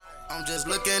I'm just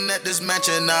looking at this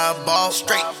mansion I bought.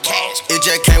 Straight cash. It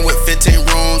just came with 15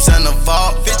 rooms and a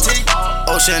vault. 15.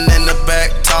 Ocean in the back,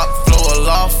 top floor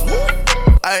loft.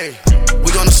 Ayy,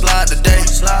 we gonna slide today.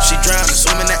 She drowning,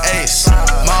 swimming in ace.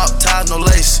 Mob ties, no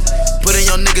lace. Putting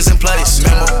your niggas in place.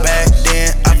 Remember back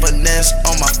then, I finesse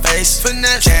on my face.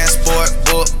 Transport,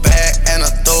 book bag, and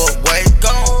a throwaway.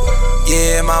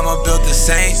 Yeah, mama built the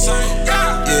Saints.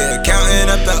 Yeah,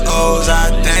 counting up the O's, I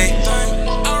think.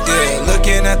 Yeah,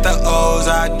 looking at the O's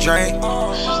I drank.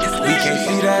 We can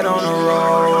see that on the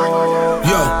road.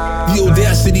 Yo, the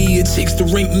audacity it takes to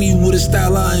rank me with a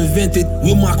style I invented.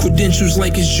 With my credentials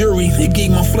like it's jury, they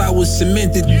gave my flowers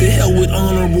cemented. The hell with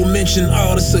honorable mention.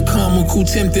 Artists are comical,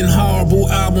 tempting, horrible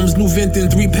albums. New venting,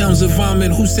 3 pounds of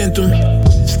vomit. Who sent them?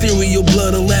 Stereo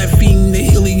blood, a laughing. They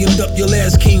heliumed up your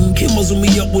last king. Can't muzzle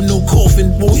me up with no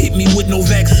coffin. Won't hit me with no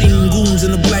vaccine. Goons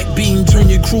in a black beam. Turn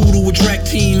your crew to a track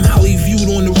team. Highly viewed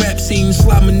on the rap scene.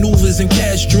 Slide maneuvers and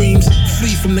cash dreams.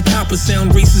 Flee from the copper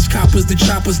sound. Racist coppers, the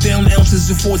choppers down. Ounces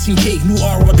of 14K. New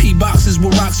RIP boxes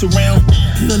with rocks around.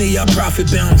 None of y'all profit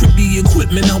bound. Rip the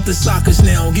equipment out the sockets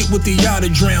now. Get with the yacht to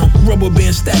drown. Rubber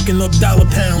band stacking up dollar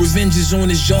pounds. Revenge is on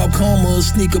his job. Karma.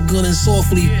 Sneak up gunning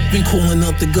softly. Been calling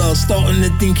up the gods. Starting to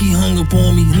think he hung up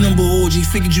on me. Number orgy,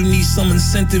 figured you need some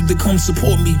incentive to come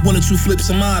support me. 1 or 2 flips,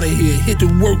 I'm out of here. Hit the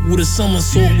work with a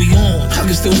somersault, we on. I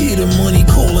can still hear the money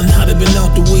calling. I'd have been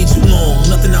out the way too long.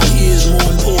 Nothing out here is more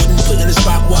important. Put in the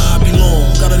spot where I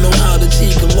belong. Gotta know how to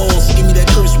take a loss. Give me that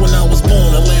curse when I was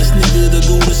born. The last nigga to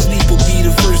go to sleep will be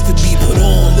the first to be put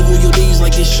on. Live all your days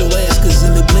like it's your last, cause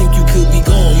in the blink you could be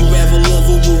gone. You rather love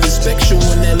over respect,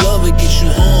 showing that love it gets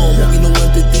you home. We no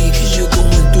empathy, cause you're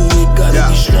going through it. Gotta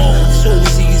be strong. It's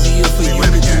always easier for you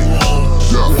to do wrong.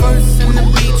 First in the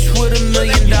beach with $1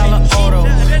 million auto.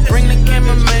 Bring the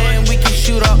cameraman, we can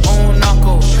shoot our own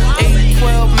knuckle.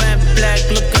 812 matte black,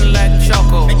 looking like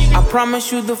Choco. I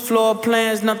promise you the floor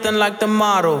plan's nothing like the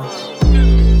model.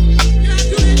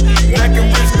 Black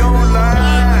and rich don't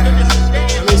lie.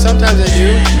 I mean, sometimes I do.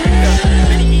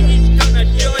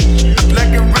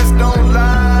 Black and rich don't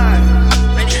lie.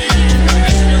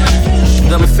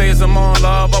 Them says I'm on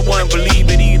love, I wouldn't believe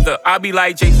it either. I be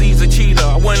like Jay-Z's a cheater,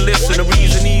 I wouldn't listen to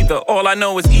reason either. All I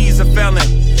know is he's a felon.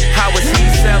 How is he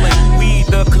selling? We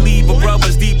the Khalifa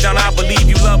brothers, deep down I believe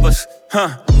you love us.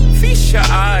 Feast your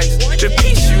eyes, the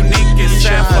piece unique is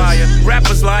sapphire.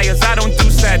 Rappers liars, I don't do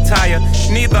satire.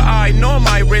 Neither I nor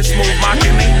my wrist move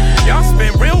mockingly. Y'all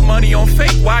spend real money on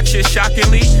fake watches,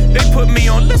 shockingly. They put me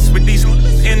on lists with these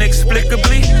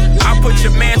inexplicably. I put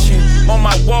your mansion on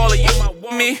my wallet,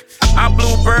 me. I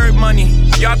blew bird money,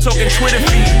 y'all talking Twitter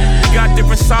feed. We got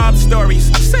different sob stories,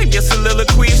 save your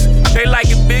soliloquies. They like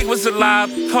if Big was alive,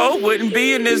 Ho wouldn't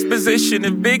be in this position.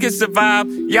 If Big had survived,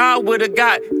 y'all would've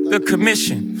got the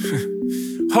commission.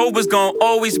 Hov was gon'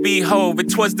 always be Hov.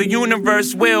 It was the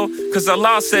universe will, cause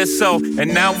Allah said so.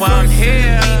 And now I'm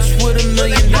here. Beach with $1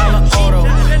 million auto.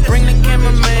 Bring the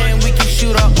cameraman, we can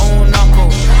shoot our own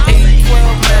knuckle. 812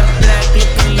 matte black,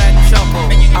 looking like Choco.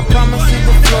 I promise you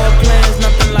the floor plan's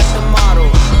nothing like the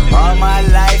model. All my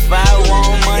life I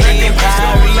want money and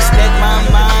power. Respect my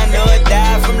mind or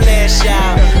die from last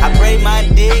shout. I pray my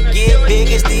dick get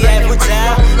big as the Eiffel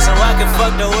Tower, so I can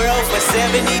fuck the world for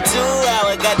 72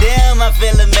 hours. Goddamn, I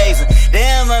feel amazing.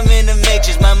 Damn, I'm in the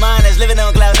matrix. My mind is living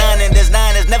on cloud 9 and this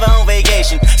 9 is never on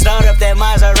vacation. Start up that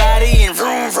Maserati and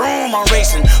vroom vroom I'm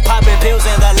racing. Popping pills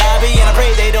in the lobby and I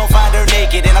pray they don't find her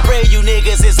naked. And I pray you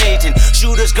niggas is hating.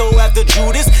 Shooters go after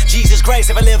Judas. Jesus Christ,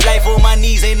 if I live life on my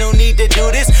knees, ain't no need to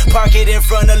do this. Park it in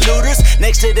front of looters.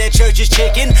 Next to that church is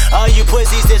chicken. All you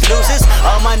pussies is losers.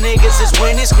 All my niggas is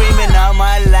winning, screaming all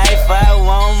my life. I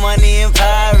want money and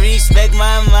power. Respect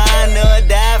my mind or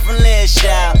die from last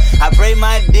shout. I pray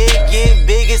my dick get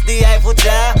big as the Eiffel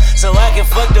Tower, so I can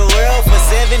fuck the world for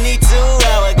 72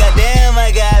 hours. Goddamn,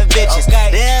 I got bitches.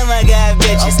 Damn, I got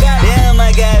bitches. Damn,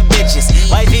 I got bitches.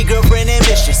 Wifey, girlfriend, and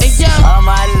mistress. All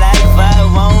my life I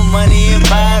want money and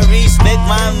power. Respect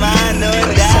my mind or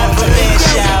die from last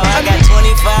shout. I got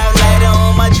 25 lighter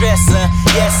on my dresser.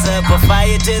 Yes sir, put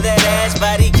fire to that ass.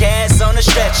 Body cast on a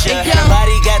stretcher. And the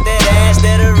body got that ass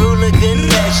that a ruler couldn't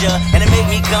measure. And it make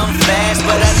me come fast,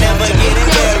 but I never get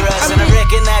embarrassed. And I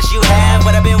recognize you have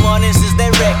what I've been wanting since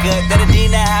that record that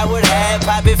Adina Howard had.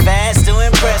 Pop it fast to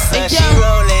impress her. She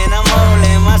rolling, I'm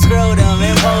holding my scrotum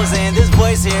imposing. This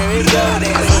voice here is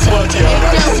golden.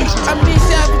 I miss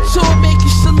Avatar,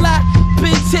 making Salat.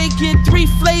 Been taking 3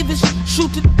 flavors.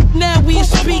 Shoot the now, we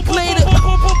speak later.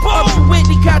 Up and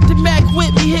Whitney, got the Mac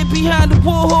with me. Hit behind the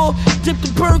Warhol. Dip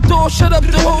the bird door, shut up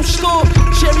the whole store.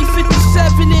 Cherry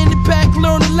 57 in the back,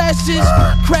 learning lessons.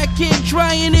 Crack it,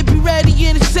 drying it, be ready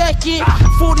in a second.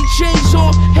 40 chains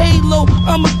on, hey yo,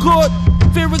 I'm a god.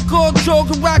 Fear a god, jog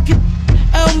and rocket.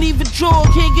 I don't even jog,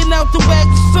 hanging out the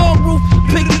wagon sunroof.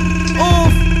 Pick it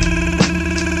off.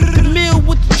 The meal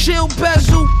with the chill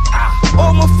bezel.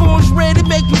 All my phones red, it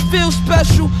make me feel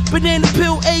special. Banana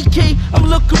pill AK, I'm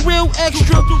looking real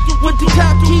extra. With the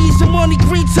top keys, I'm on the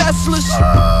green Teslas.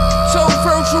 Told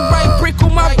Virgil, right brick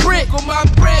on my brick.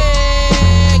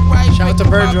 Shout out to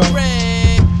Virgil.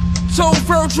 Told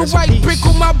Virgil, right brick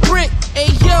on my brick.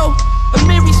 Hey yo,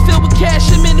 Amiri's filled with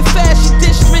cash, I'm in the fashion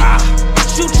district.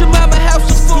 Shoot your mama house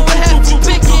is full of happy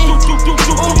picking.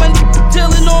 All my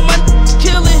dealing, all my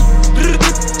killing.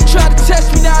 Try to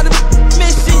test me, now I'm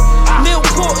missing. Milk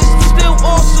quarters still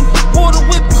awesome. Water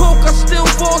whip coke, I still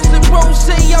force it. Rose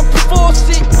say I'm force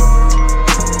it.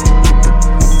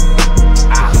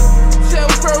 Tell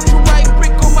Virgil right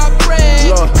brick on my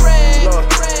bread.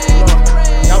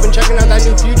 Y'all been checking out that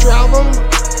new Future album?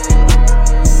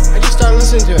 I just started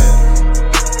listening to it.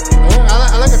 Yeah,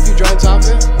 I like a few joints off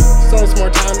it. Still need some more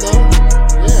time though.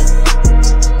 Yeah.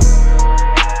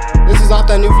 This is off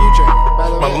that new Future, by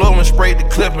the way. My little one sprayed the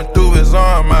clip and threw his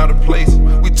arm out of place.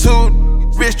 We too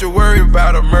rich to worry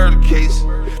about a murder case.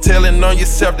 Telling on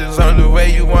yourself there's only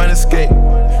way you wanna escape.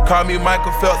 Call me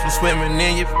Michael Phelps for swimming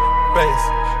in your face.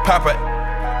 Papa,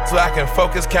 so I can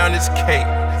focus, count this cake.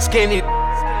 Skinny,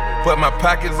 but my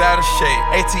pocket's out of shape.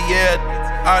 ATL,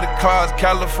 all the cars,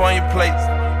 California plates.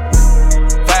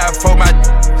 5-4, my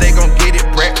they gon' get it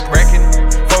brackin'.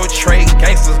 4 trade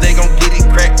gangsters, they gon' get it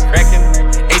crackin'.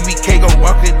 ABK gon'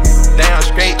 walk it down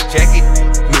straight jacket.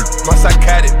 My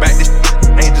psychotic back, this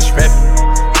ain't just rapping.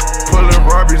 Pulling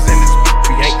robberies in this,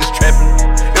 we ain't just trapping.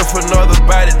 If another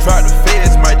body drop the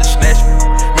feds, might just snatch me.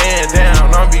 Man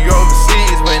down, I'll be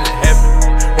overseas when it happen.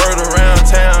 Word around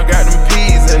town, got them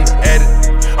peas in the attic.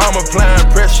 I'm applying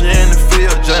pressure in the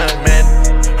field, John Madden.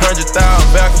 100,000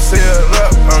 back, I'm sealed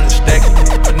up, I'm just stacking.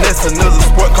 Vanessa is a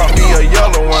sport, caught me a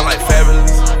yellow one like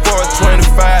Fabulous.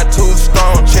 425, 2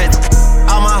 stone check.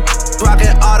 All my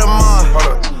rockin' Audemars.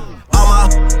 All my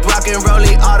rockin'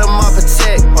 Rollie Audemars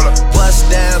Protect. Bust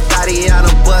down,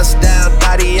 Tatiana, bust down,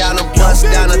 Tatiana, bust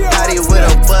down a thotty with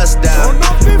a bust down.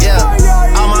 Yeah,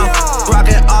 all my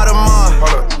rockin' Audemars.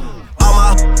 All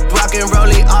my rockin'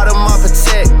 Rollie Audemars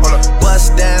Protect.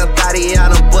 Bust down,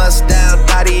 Tatiana, bust down,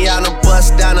 Tatiana,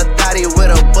 bust down a thotty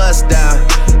with a bust down.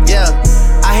 Yeah,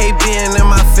 I hate being in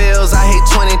my fields, I hate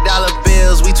 $20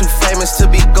 bills. We too famous to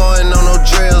be going on no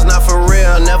drills, not for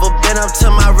real. Never been up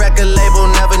to my record label,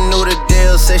 never knew the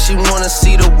deal. Say she wanna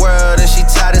see the world and she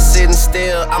tired of sitting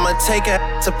still. I'ma take her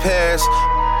to Paris,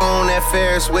 on that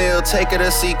Ferris wheel. Take her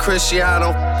to see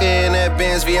Cristiano, in that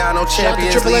Benz Viano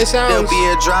Champions League. There'll be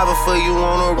a driver for you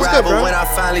on a ride, but when I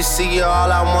finally see you,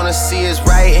 all I wanna see is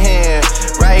right hand,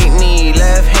 right knee,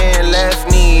 left hand,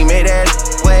 left knee. Make that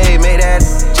way, make that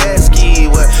jet ski.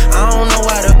 What? I don't know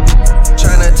why the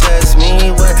tryna test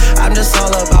me. What? I'm just all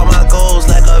about my goals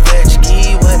like a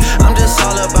Ovechkin. What? I'm just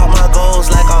all about my goals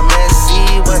like I'm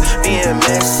Messi. What? Being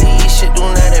messy, shit do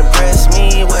not impress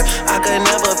me. What? I could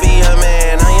never be a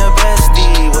man, I'm your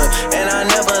bestie. What? And I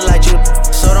never liked you,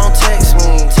 so don't text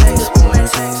me. Text me,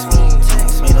 text me,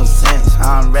 text me. No sense.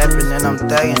 I'm rapping and I'm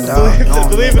thugging, dog.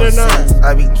 Believe it or not,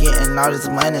 I be getting all this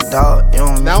money, dog.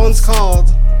 that one's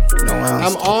called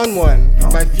I'm on one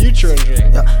by Future and Dre.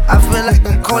 I feel like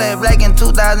I'm Kodak Black in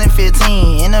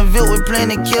 2015. In a Ville with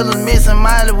plenty killers, missing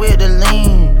Miley with the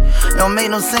lean. Don't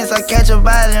make no sense, I catch a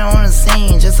body on the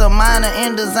scene. Just a minor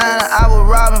in designer, I was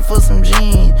robbing for some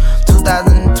jeans.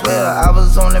 2012, I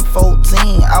was only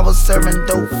 14. I was serving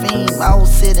dope fiend, I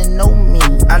was sitting no me.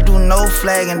 I do no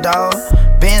flagging, dawg.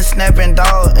 Been snapping,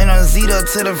 dawg. In a Zeta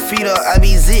to the feeder, I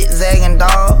be zigzagging,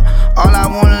 dawg. All I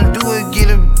wanna do is get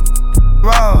a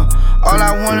raw. All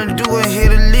I wanna do is hit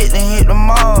a lick and hit the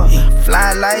mall.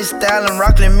 Fly lifestyle and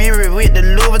rockin' mirror with the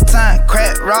Louis Vuitton.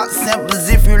 Crack rock samples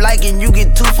if you like it, you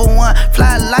get 2 for 1.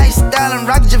 Fly lifestyle and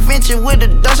rock Javinci with the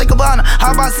Dolce Gabbana.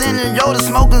 How about sending Yoda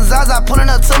smoking Zaza, pulling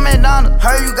up to McDonald's.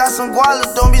 Heard you got some guala,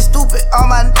 don't be stupid. All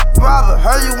my robber.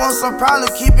 Heard you want some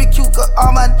problems, keep it cute, cause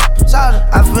all my shoulder.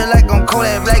 I feel like I'm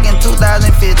Kodak Black in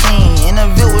 2015. In a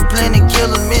Ville with plenty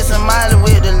killers, missing Miley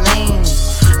with the lean.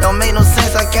 Don't make no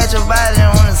sense, I catch a body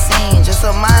on the scene. Just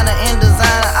a minor in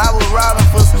designer, I was robbing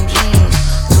for some jeans.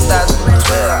 2012,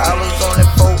 I was only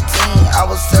 14. I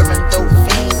was serving dope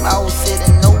fiend, I was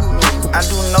sitting no me. I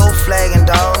do no flagging,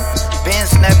 dawg. Been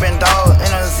snapping, dawg.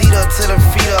 In a Zeta to the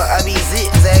feeder, I be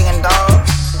zigzagging, dawg.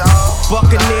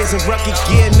 Buccaneers and rugged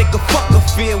gear, nigga, fuck a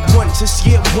fear one. Just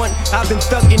year one, I've been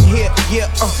thuggin' here, yeah,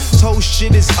 Told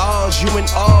shit is ours, you and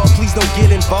all, please don't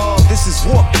get involved. This is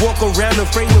walk around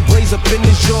afraid with blaze up in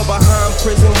this jaw. Behind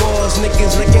prison walls,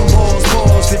 niggas licking balls,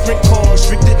 different calls,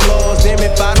 restricted laws. Damn,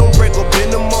 if I don't break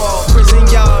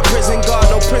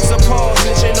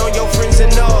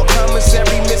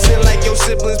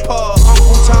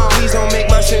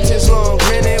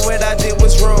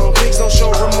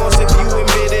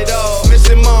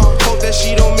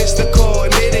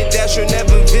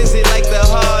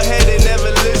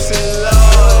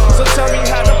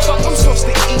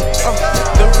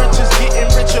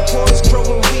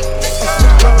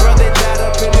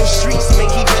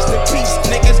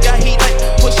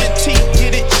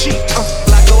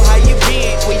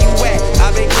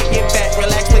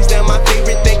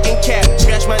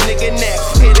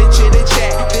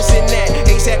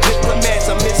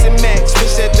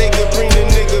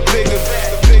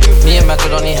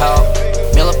need help.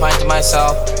 Meal a pint to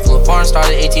myself. Flew a porn star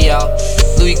to ATL.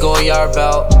 Louis Goyard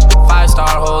belt.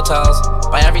 5-star hotels.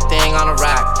 Buy everything on a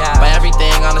rack. Buy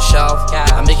everything on the shelf.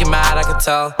 I make you mad, I can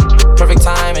tell. Perfect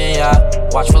timing, yeah.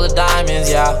 Watch full of diamonds,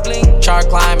 yeah. Chart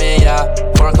climbing, yeah.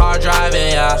 Foreign car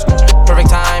driving, yeah. Perfect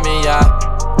timing, yeah.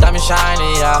 Diamond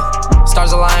shining, yeah.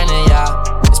 Stars aligning, yeah.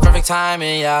 It's perfect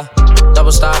timing, yeah.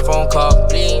 Double styrofoam cup.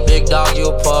 Big dog, you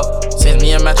a pup. Since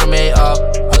me and Metro made up.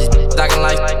 All these acting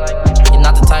like you're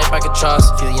not the type I could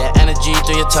trust. Feel your energy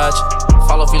through your touch.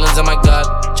 Follow feelings in my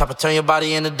gut. Chopper turn your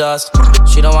body into dust.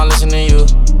 She don't wanna listen to you.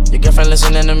 Your girlfriend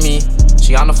listening to me.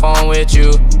 She on the phone with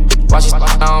you. Why she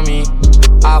on me?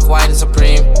 Off-white and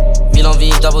Supreme. Vilon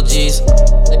V, double G's.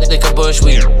 Lick a bush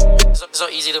weed. So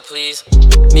easy to please.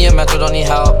 Me and Metro don't need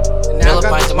help. Meal a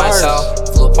pint to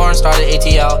myself. Flew a porn star to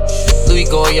ATL. Louis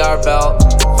Goyard belt.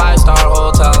 5-star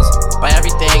hotels. Buy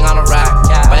everything on a rack.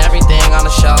 Buy everything on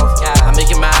the shelf. I make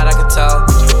you mad, I can tell.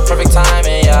 Perfect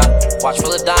timing, yeah. Watch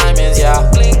full of diamonds, yeah.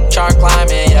 Chart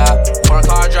climbing, yeah. Foreign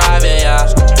car driving, yeah.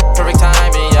 Perfect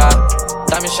timing, yeah.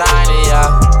 Diamond shining,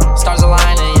 yeah. Stars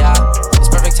aligning, yeah. It's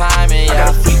perfect timing,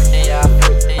 yeah.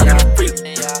 I got a freak.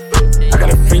 I got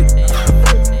a freak.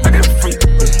 I got a freak.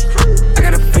 I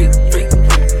got a freak.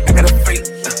 I got a freak.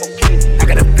 I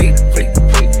got a freak. I got a freak.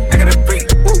 I got a freak.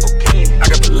 I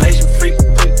got Malaysian freak.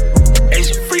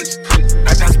 Asian freaks.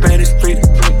 I got Spanish freak.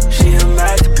 She a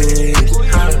masterpiece.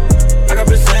 I got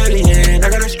Brazilian. I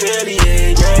got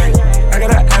Australian. Yeah. I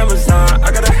got an Amazon.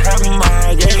 I got a have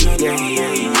mine. Yeah.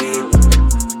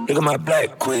 Look at my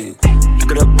black queen.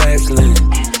 Look at her backslid.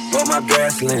 Roll my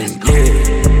gasoline.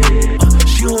 Yeah.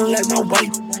 She don't like my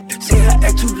white. Say I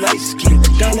act too light skinned.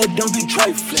 Dollar don't be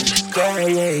trifling.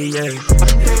 Yeah.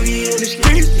 Baby in the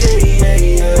streets.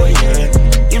 Yeah.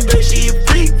 In bed she a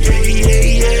freak.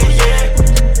 Yeah.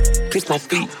 Kiss my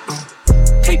feet.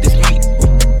 Take this meat.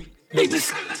 Make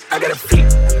this. I got a freak.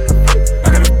 I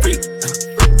got a freak.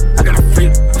 I got a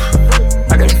freak.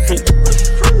 I got a freak.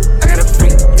 I got a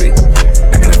freak.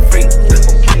 I got a freak.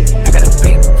 I got a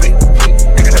freak.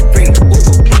 I got a freak.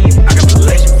 I got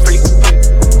Malaysian freak.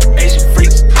 Asian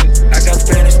freaks. I got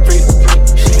Spanish freak.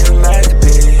 She a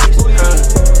masterpiece.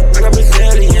 I got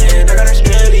Brazilian. I got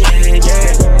Australian.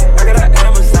 Yeah. I got an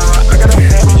Amazon. I got a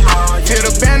have them all. Hit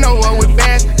a bando up with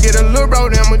bands. Get a little bro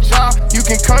them a job. You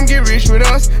can come get rich with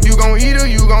us. You gon' eat or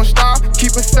you gon' starve.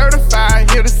 Keep it certified.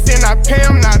 Here to sin. I pay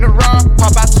them not to rob.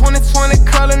 Pop out 2020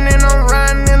 color and I'm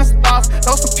riding in the stars.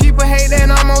 Those some people hate that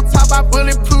I'm on top. I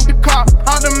bulletproof the car.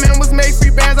 All the members make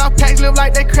free bands off packs. Live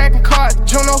like they cracking cards.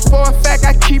 Juno for a fact.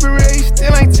 I keep it real. You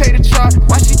still ain't take the charge.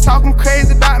 Why she talking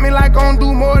crazy about me like gon'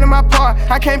 do more than my part?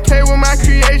 I can't play with my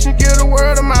creation. Give the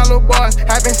world to my little boys.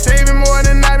 I've been saving more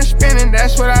than I've been spending.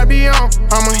 That's what I be on.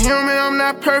 I'm a human. I'm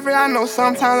not perfect. I know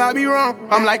sometimes I be wrong.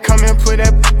 I'm like, come and put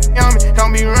that on me.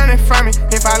 Don't be running from me.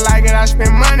 If I like it, I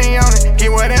spend money on it.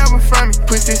 Get whatever from me.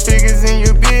 Put 6 figures in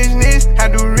your business. I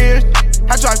do real shit.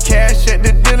 I drop cash at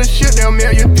the dealership. They'll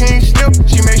mail your pink slip.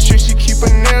 She make sure she keep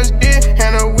her nails did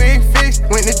and her wig fixed.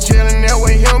 Went to jail and that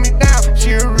way held me down.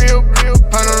 She a real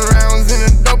 100 rounds in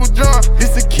a double drum.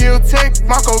 This a kill tech.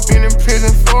 Marco been in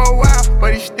prison for a while,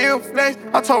 but he still flex.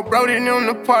 I told Brody them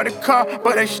to park the car,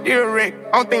 but they still wreck.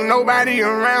 I don't think nobody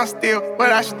around still,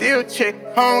 but I still check.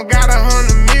 I don't got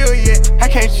 100 mil yet. I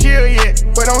can't chill yet,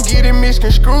 but don't get it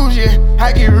misconstrued yet.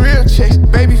 I get real checks,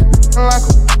 baby. Like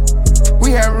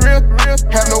we have real,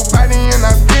 have nobody in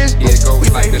our business. Yeah, it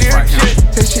goes like this right here.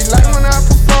 Say she like when I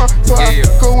perform, so I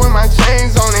go with my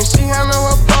chains on and she handle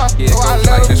her part. Yeah, so I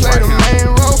let her play the main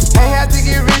role. Ain't had to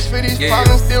get rich for these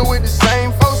problems, still with the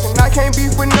same folks. And I can't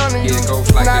beef with none of you,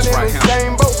 like not in the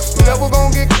same boat. Never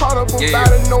gon' get caught up about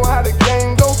to know how the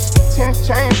game go. 10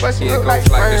 chains, but she look like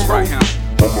this right here.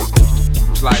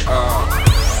 It's like,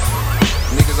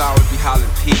 niggas always be hollering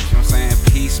peace, you know what I'm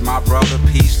saying? Peace, my brother,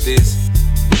 peace this,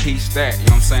 peace that, you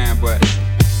know what I'm saying? But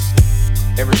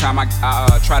every time I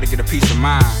try to get a piece of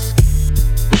mind,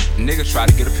 niggas try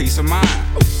to get a piece of mine.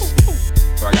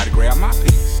 So I gotta grab my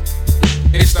piece.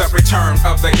 It's the return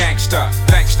of the gangster.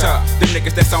 Them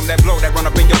niggas that's on that blow that run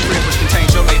up in your crib, which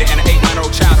contains your lady and an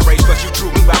 8-month-old child to raise. But you true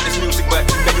blue about this music, but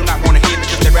they do not wanna hear me,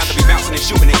 cause they'd rather be bouncing and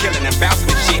shooting and killing and bouncing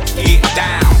and shit. Get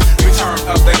down. Return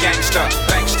of the gangster.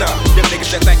 Them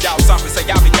niggas that think y'all soft and say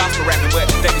y'all be gospel rapping, but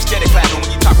they be steady clapping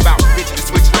when you talk about bitches and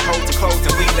switches and hoes and clothes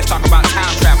and weed. Let's talk about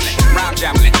time traveling, rhyme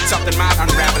jabbling, something mind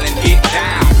unraveling. Get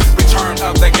down. Return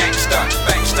of the gangster.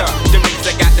 Them niggas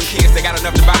that got them kids, they got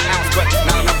enough to buy an ounce, but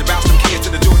not enough to bounce them kids to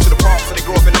the do it to the park. So they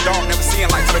grow up in the dark, never seeing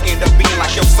light, so they end up being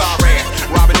like your sorry ass.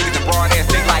 Robbing niggas and broad ass,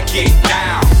 they like get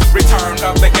down. Return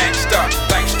of the gangster.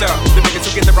 The niggas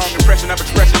who get the wrong impression of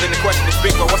expression. Then the question is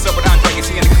big, but what's up with Andre? Is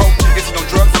he in the coke? Is he on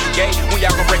drugs? Is he gay? When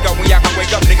y'all gon'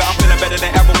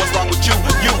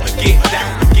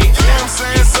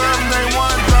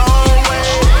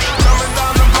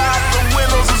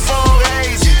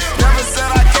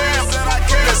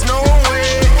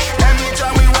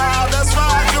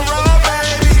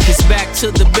 to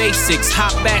the basics.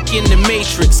 Hop back in the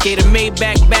matrix. Gator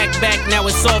Maybach back, now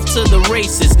it's off to the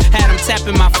races. Had them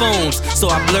tapping my phones, so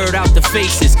I blurred out the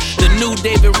faces. The new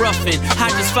David Ruffin, I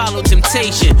just follow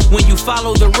temptation. When you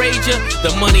follow the rager,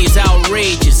 the money is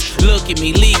outrageous. Look at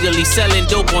me, legally selling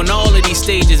dope on all of these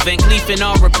stages. Van Cleef and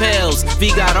all repels,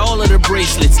 V got all of the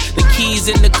bracelets, the keys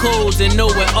and the codes, and know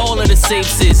where all of the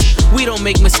safes is. We don't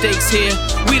make mistakes here,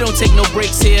 we don't take no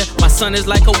breaks here. My son is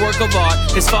like a work of art,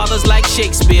 his father's like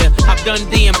Shakespeare. I've done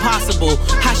the impossible,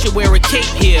 I should wear a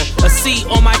cape here. A C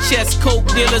on my chest, coke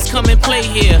dealers come and play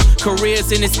here.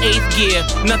 Career's in its 8th gear,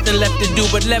 nothing left to do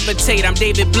but levitate. I'm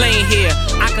David Blaine here,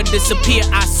 I could disappear,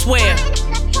 I swear.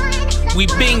 We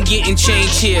been getting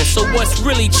changed here, so what's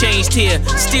really changed here?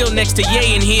 Still next to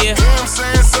Ye in here. You know what I'm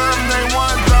saying? Something they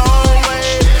want the whole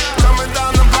way. Coming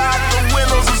down the block, the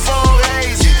windows are so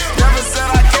hazy. Never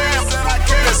said I can't,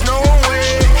 there's no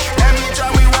way. Every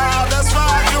time we wild, that's why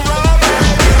I can roll,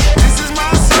 baby. This is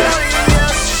my story, and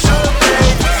yes, she should be.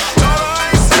 Told her I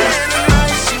ain't saying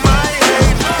tonight, she might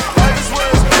hate me. Every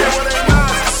word's been what they not,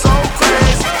 it's so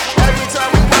crazy. Every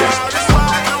time we wild, that's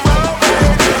why I can roll,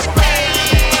 baby.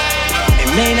 It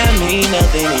may not mean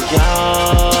nothing to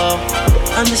y'all.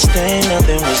 Understand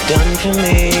nothing was done for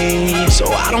me,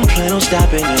 so I don't plan on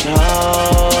stopping at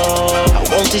all. I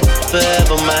want it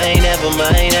forever, mine, ever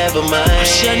mine, ever mine. I'm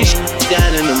shutting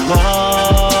down in the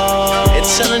mall and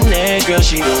telling that girl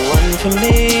she the one for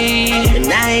me,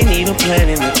 and I ain't even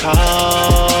planning to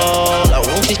call. I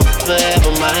want it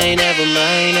forever, mine, ever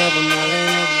mine, ever mine.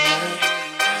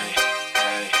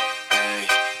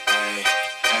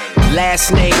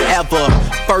 Last name ever,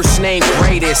 first name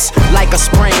greatest. Like a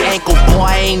sprained ankle,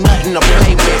 boy, ain't nothing to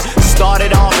play with.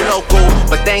 Started off local,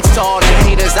 but thanks to all the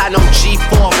haters, I know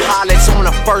G4 pilots on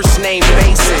a first name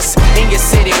basis. In your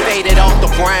city, faded off the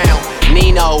ground.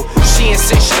 Nino, she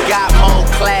insists she got more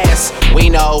class. We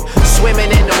know,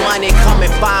 swimming in the money, come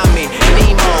and find me.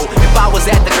 Nemo, if I was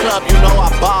at the club, you know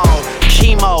I balled.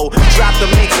 Chemo, dropped a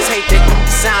mixtape that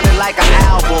sounded like an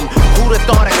album. Who'da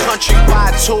thought a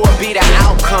countrywide tour be the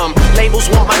outcome? Labels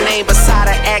want my name beside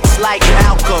an X like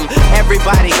Malcolm.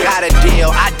 Everybody got a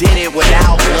deal, I did it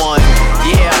without one.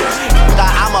 Yeah,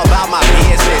 I'm about my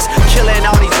business. Killing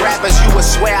all these rappers, you would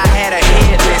swear I had a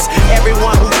hit list.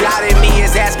 Everyone who doubted me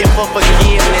is asking for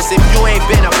forgiveness. If you ain't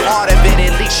been a part of it,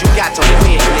 at least you got to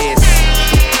witness.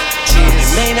 Cheers. It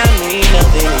may not mean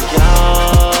nothing to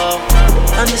y'all.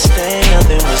 Understand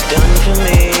nothing was done for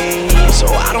me, so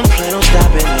I don't plan on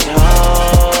stopping at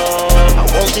all. I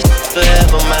want it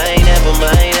forever, mine, ever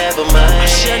mine, ever mine. I'm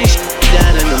shutting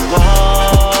down in the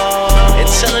mall and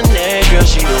telling that girl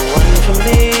she the one for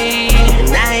me, and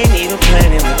I ain't even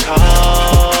planning to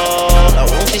call. I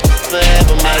want it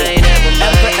forever, mine, ever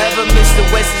mine. Ever Mr.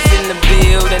 West is in the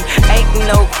building. Ain't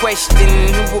no question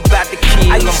who about to kill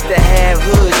him. I used to have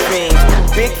hood dreams,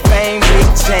 big fame, big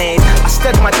change. I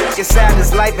stuck my dick inside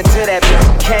his life until that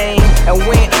came and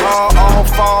went all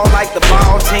fall like the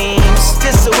ball teams,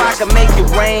 just so I could make it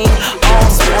rain all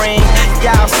spring.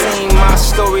 Y'all seen my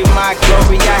story, my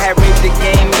glory. I had raped the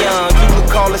game young. You could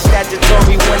call it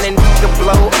statutory when a nigga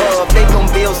blow up. They gon'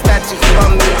 build statues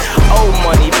from me. Old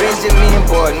money, Benjamin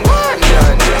Button, what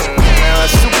nothing.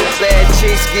 Super bad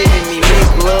chicks giving me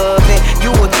big love, and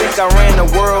you would think I ran the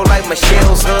world like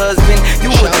Michelle's husband. You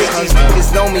would think these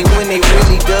niggas know me when they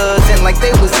really doesn't. Like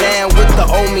they was down with the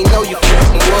old me, no you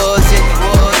fucking wasn't.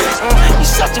 You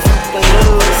such a fucking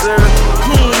loser.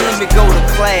 You ain't let me go to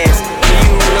class,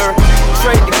 Bueller.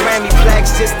 Trade the Grammy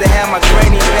plaques just to have my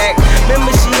granny back.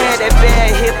 Remember she had that bad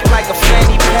hip like a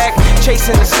fanny pack.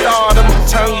 Chasing the stardom will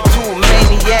turn you to a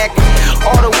maniac.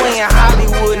 All the way in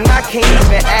Hollywood and I can't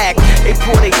even act. They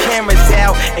pull their cameras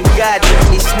out and God let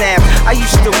me snap. I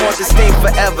used to want this thing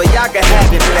forever, y'all can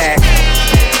have it back.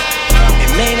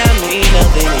 It may not mean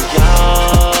nothing to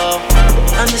y'all.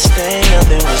 Understand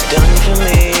nothing was done for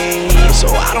me, so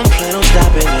I don't plan on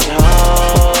stopping at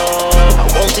all. I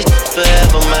want it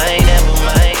forever, mine, ever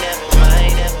mine, ever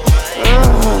mine,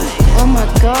 ever mine. Oh my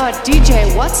God,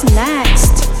 DJ, what's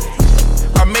next?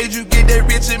 I made you get that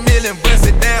rich and million, bust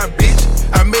it down, bitch.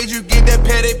 I made you get that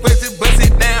patty pussy, bust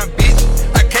it down, bitch.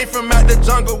 I came from out the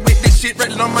jungle with this shit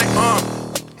right on my arm.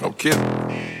 Okay.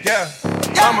 Yeah,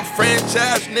 I'm a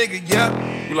franchise nigga, yeah.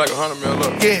 You like 100 mil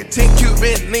up? Yeah, 10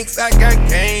 Cuban links, I got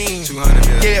game. 200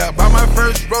 mil. Yeah, bought my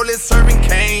first roller serving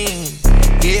cane.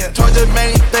 Yeah, told the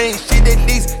main thing, she the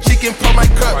least, she can pour my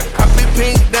cup. I put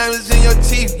pink diamonds in your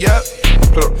teeth, yup.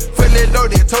 Fully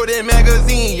loaded, told that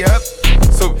magazine, yup.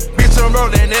 So, bitch, I'm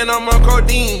rolling and I'm on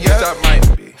codeine, yup.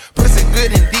 Pussy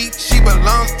good and deep, she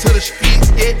belong to the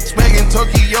streets, yeah. Swaggin'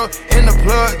 Tokyo in the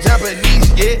plug, Japanese,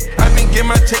 yeah. I been get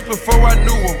my check before I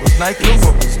knew what was Nike.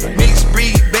 Mixed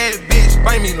breed, bad bitch,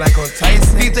 bite me like on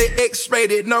Tyson. DJ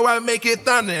X-rated, know I make it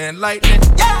thunder and lightning.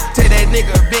 Take that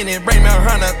nigga Benny, bring me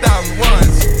 100,000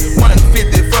 ones.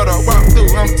 150 for the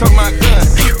walkthrough, I'm talking my gun.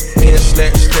 Yeah,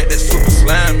 slack, that super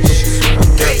slime shit.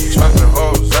 Yeah, dropping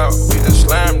hoes out, we just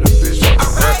slammed the bitch. Yeah,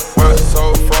 watch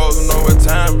so frozen over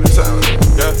time.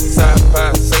 Yeah, side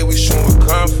pie, say we shoot with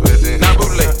confidence. Now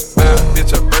bootleg, buy a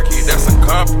bitch a Berkey, that's a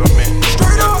compliment.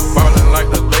 Straight up, ballin' like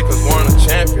the Lakers won a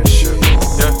championship.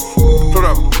 Yeah, put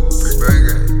up.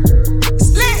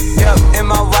 Yeah, in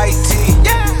my white tee.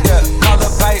 Yeah, call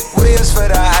up white wheels for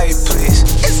the hype, please.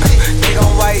 They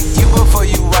gon' white you before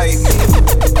you white me.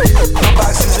 My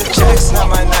boxes of checks, not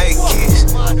my Nikes.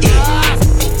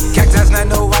 Yeah, cactus, not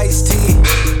no iced tea.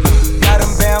 Got them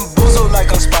bamboozled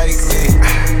like I'm Spike Lee.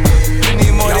 You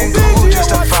need more than Google just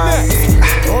to find me.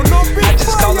 I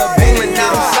just call up Bingman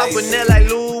now. I'm up in there like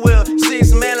Lou Will.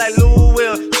 6 men like Lou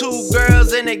Will. 2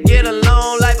 girls and they get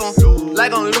along like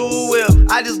on Lou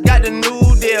Will. I just got the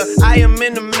new deal. I am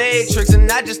in the Matrix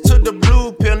and I just took the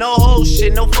blue pill. No whole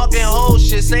shit, no fucking whole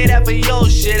shit. Say that for your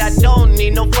shit. I don't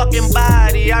need no fucking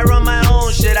body. I run my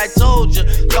own shit. I told you,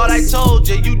 thought I told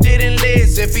you. You didn't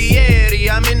listen. Fieri,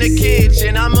 I'm in the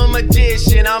kitchen. I'm a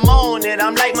magician. I'm on it.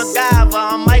 I'm like MacGyver.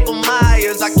 I'm Michael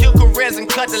Myers. I kill Caress and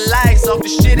cut the lights off. The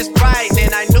shit is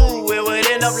frightening. I knew it would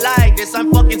end up like this.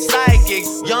 I'm fucking psychic.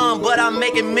 Young, but I'm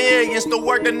making millions to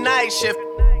work the night shift.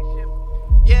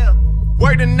 Yeah,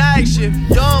 work the night shift.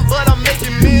 Young, but I'm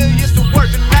making millions to work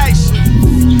the night shift.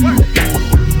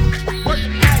 Work the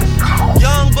night shift.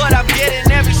 Young, but I'm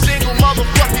getting every single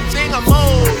motherfucking thing I'm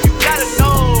owed. You gotta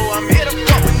know, I'm here to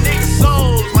fuck with niggas'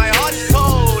 souls. My heart is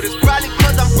cold, it's probably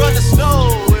cause I'm running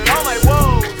snow. With all my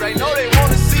woes, I know they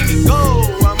wanna see me go.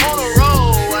 I'm on a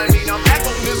roll, I mean, I'm back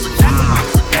on this.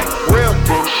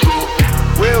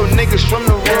 Real niggas from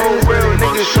the road, real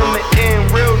niggas from the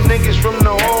end, real niggas from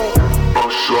the home.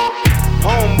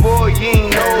 Homeboy, you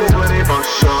ain't know.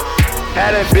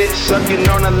 Had a bitch sucking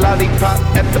on a lollipop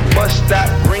at the bus stop.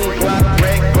 Green Glock,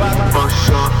 red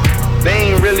Glock.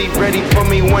 They ain't really ready for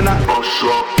me when I.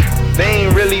 They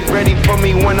ain't really ready for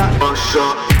me when I.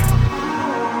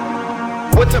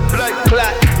 What's a blood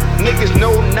clot? Niggas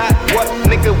know not what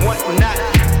nigga want not.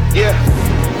 Yeah.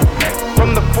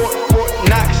 From the Fort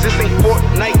Knox, this ain't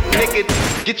Fortnite, nigga.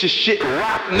 Get your shit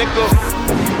rock, nigga.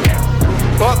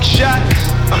 Buckshots.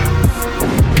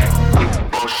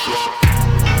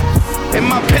 And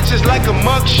my pictures like a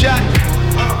mugshot.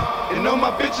 And all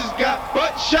my bitches got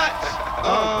butt shots.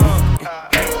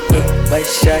 Butt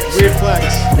shots. Reflex.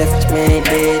 Left man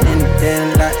dead in the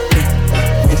damn lot.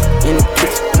 In the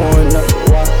kitchen pouring up the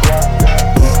water.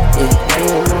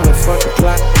 Ain't on the fucking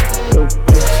clock.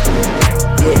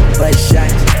 Yeah, butt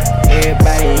shots.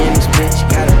 Everybody in this bitch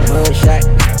got a blood shot.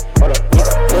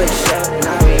 Butt shot,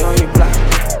 now we on your block.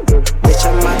 Bitch,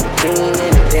 I'm out the bean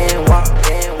in the damn walk.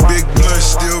 Big blood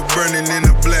still burning in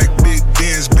the black big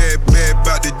Benz. Bad,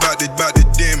 bout to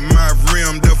dent my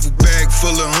rim. Duffel bag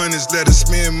full of hundreds that'll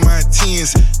spend my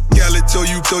tens. Gala told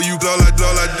you,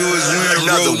 all I do is win.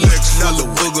 Rolex full of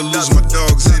booger, lose my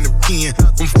dogs in the pen.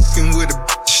 I'm fucking with a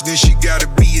bitch, then she gotta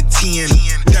be a 10.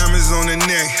 Diamonds on the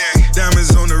neck,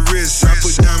 diamonds on the wrist. I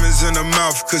put diamonds in the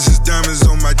mouth, cause it's diamonds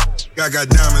on my I got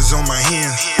diamonds on my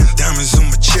hand, diamonds on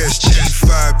my chest.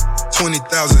 G5,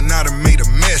 20,000, I done made a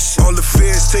mess. All the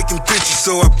feds taking pictures,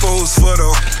 so I pose for the.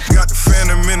 Got the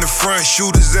phantom in the front,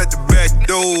 shooters at the back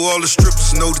door. All the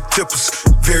strippers know the tippers,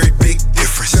 very big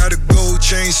difference. Got a gold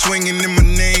chain swinging in my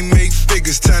name, 8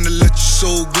 figures. Time to let your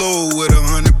soul glow with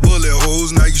 100 bullet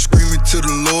holes. Now you screaming to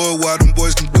the Lord, while them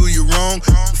boys can do you wrong.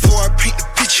 Before I paint the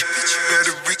picture,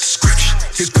 better read the scripture.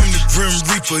 Here come the Grim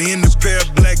Reaper in the pair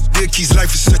of black dickies.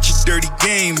 Life is such a dirty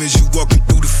game as you walking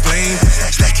through the flame.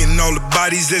 Stacking all the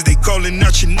bodies as they calling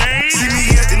out your name. See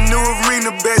me at the new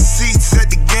arena, best seats at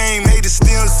the game. Haters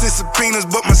still send subpoenas,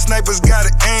 but my snipers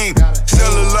gotta aim. Sell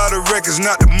a lot of records,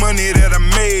 not the money that I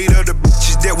made. Or the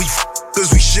bitches that we cause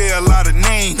we share a lot of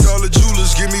names. All the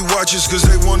jewelers give me watches cause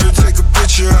they want to take a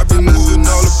picture. I've been moving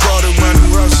all the product, my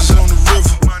new house is on the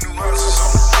river. My new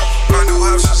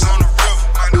house is on the river.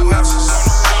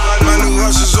 My new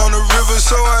house is on the river,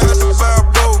 so I had to buy a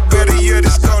boat. Better yet,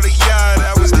 it's called a yacht.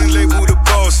 I was then labeled the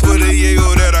boss for the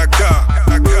yayo that I got.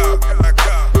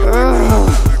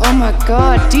 Oh my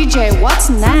god, DJ, what's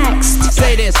next?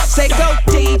 Say this, say go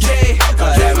DJ,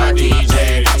 cause that's my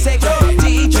DJ. Say go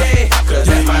DJ, cause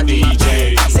that's my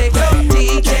DJ. Say go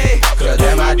DJ, cause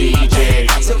that's my DJ.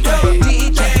 So go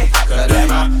DJ, cause that's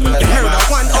my. Heard a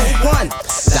 101,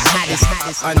 the hottest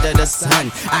under the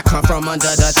sun. I come from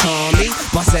under the tongue.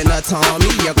 Bustin' a Tommy,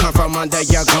 you come from under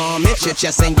your garment, your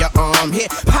chest and your arm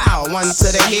hit. Pow, one to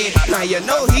the head. Now you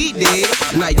know he did.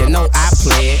 Now you know I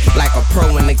played like a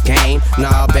pro in the game.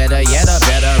 Nah, better yet, a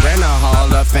veteran, a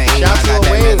Hall of Fame. I got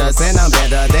that medicine, I'm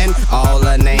better than all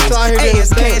the names. Hey,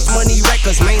 it's Cash Money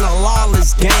Records, man, a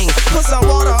lawless gang. Put some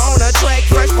water on the track,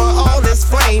 fresh for all this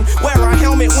flame. Wear a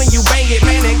helmet when you bang it,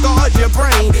 man, and guard your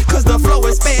brain. Cause the flow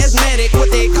is spasmodic,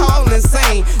 what they call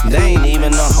insane. They ain't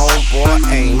even a homeboy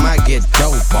aim, I get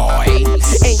dope, boy.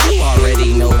 And you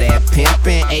already know that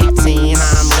pimpin'. 18,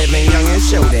 I'm living young and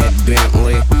show that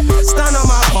Bentley. Stun on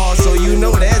my paw, so you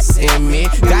know that's in me.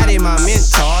 Got in my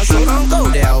mentor, so don't go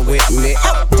there with me.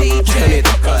 Up DJ,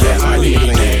 cause that's my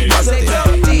DJ. Say go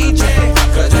DJ,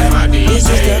 cause that's my DJ.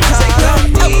 Say go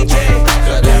DJ,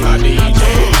 cause that's my DJ.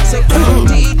 Say go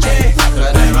DJ,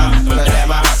 cause that's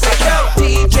my. Say go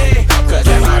DJ, cause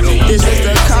that's my DJ. This is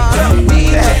the call up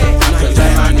DJ, cause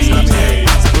that's my DJ.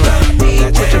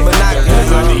 Put your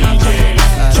binoculars on.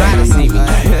 Try to see me.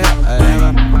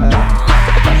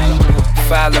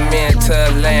 Follow me into a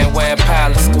land wearing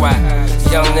pilot squat.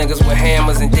 Young niggas with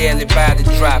hammers and daily body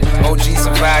drop. OG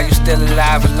survive, you still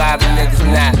alive, a lot of niggas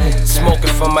not.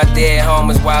 Smoking for my dead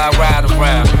homies while I ride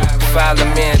around. Follow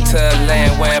me into a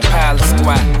land wearing pilot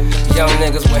squat. Young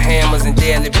niggas with hammers and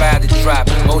daily body drop.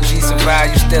 OG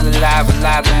survive, you still alive, a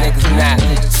lot of niggas not.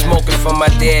 Smoking for my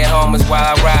dead homies while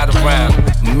I ride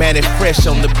around. Man, it fresh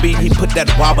on the beat, he put that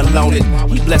wobble on it.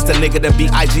 He blessed a nigga to be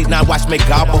IG, now watch me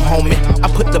gobble, homie. I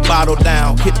put the bottle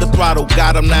down, hit the throttle,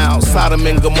 got him now. Sodom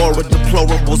and Gomorrah,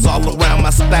 deplorables all around my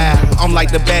style. I'm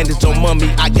like the bandage on Mummy,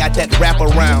 I got that wrap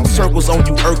around. Circles on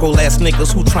you ergo ass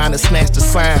niggas who trying to snatch the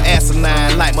sign.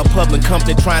 Asinine like my public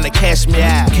company trying to cash me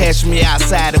out. Cash me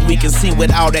outside and we can see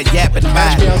with all that yapping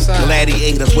by.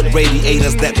 Gladiators with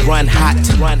radiators that run hot.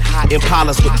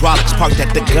 Impalas with hydraulics parked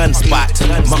at the gun spot.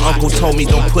 My uncle told me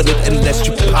don't put it unless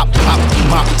you pop.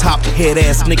 Mop top head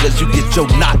ass niggas, you get your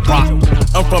knot rocked.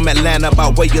 I'm from Atlanta by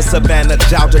way of Savannah,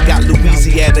 Georgia. Got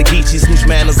Louisiana Geechees whose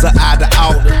manners are out of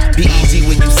order. Be easy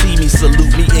when you see me,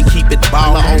 salute me and keep it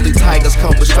baller. Only tigers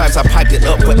come with stripes, I piped it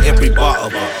up for every bar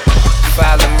of them.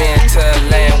 Follow me into a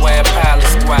land wearing pilot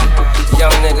squat.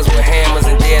 Young niggas with hammers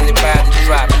and daily body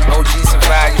drop. OG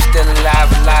survive, you still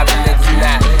alive, a lot of niggas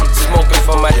not. Smoking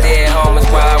for my dead homies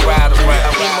while I ride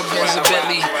around. Beamer Benz a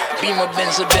Bentley, Beamer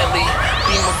Benz a Bentley,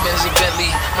 Beamer Benz a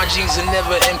Bentley. My jeans are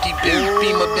never empty.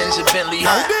 Beamer Benz a Bentley,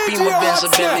 Beamer Benz a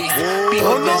Bentley,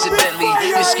 Beamer Benz a Bentley.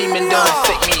 Your scheming don't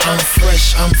affect me. I'm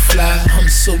fresh, I'm fly, I'm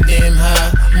so damn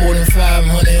high. More than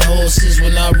 500 horses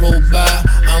when I roll by.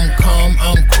 I'm calm,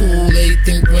 I'm cool,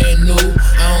 everything brand new.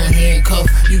 I don't handcuff,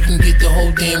 you can get the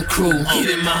whole damn crew.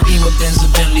 Beamer Benz a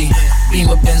Bentley,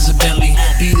 Beamer Benz a Bentley.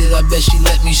 Beat it, I bet she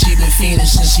let me. She been fiending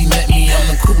since she met me. I'm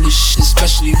the coolest shit,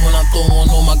 especially when I throw on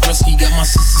all my Gretzky. Got my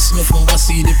sister Smith and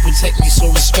Wessie to protect me,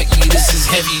 so respect me. This is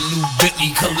heavy, new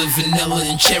Bentley, color vanilla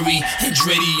and cherry.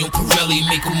 Andretti and Pirelli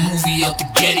make a movie out the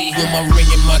Getty. With my ring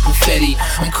and my confetti,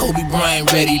 I'm Kobe Bryant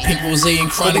ready. Pink rose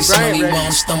and chronic smelly while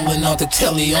I'm stumbling out the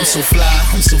telly. I'm so fly,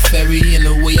 I'm so fairy, and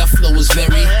the way I flow is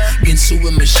very Ginsu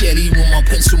and machete. When my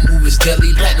pencil move is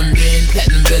deadly. Platinum band,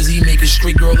 platinum bezzy, make a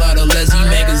straight girl out of Leslie.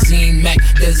 Magazine, Mac,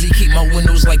 Desi, keep my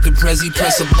windows like the Prezi.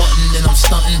 Press a button and I'm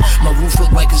stunting. My roof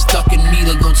look like it's ducking. Me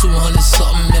to go 200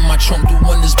 something. And my trunk do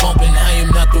wonders bumping. I am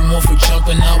not the one for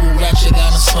jumping. I will ratchet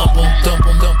out and slump em. Dump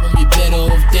em, you better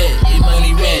off dead. Your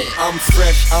money red. I'm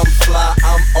fresh, I'm fly,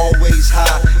 I'm always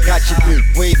high. Got your bitch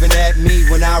waving at me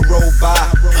when I roll by.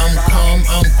 I'm calm,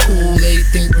 I'm cool,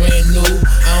 everything brand new.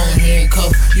 I don't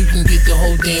handcuff, you can get the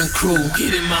whole damn crew.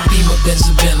 Get in my Beamer Benz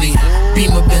a Bentley,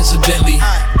 Beamer Benz a Bentley,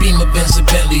 Beamer Benz a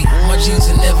Bentley. My jeans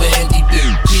are never empty.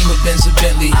 Beamer Benz a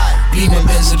Bentley, Beamer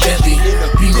Benz a Bentley,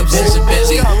 Beamer Benz a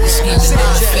Bentley. The scheming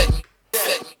don't affect me.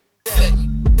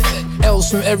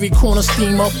 L's from every corner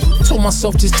steam up. Told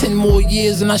myself just 10 more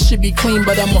years and I should be clean,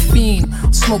 but I'm a fiend.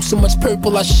 Smoke so much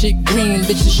purple, I shit green.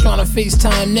 Bitches tryna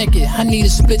FaceTime naked, I need a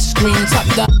split screen. Top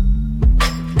dot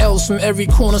L's from every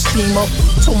corner steam up.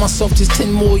 Told myself just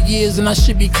 10 more years and I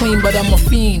should be clean, but I'm a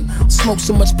fiend. Smoke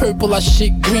so much purple, I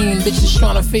shit green. Bitches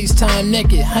tryna FaceTime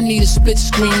naked, I need a split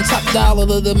screen. Top dollar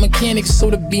to the mechanics so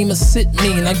the Beamer sit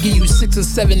mean. I give you 600 or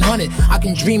 700, I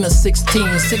can dream of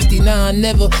 16. 69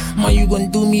 never, man, you gon'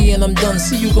 do me and I'm done.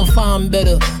 See you can find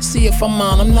better, see if I'm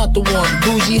on, I'm not the one.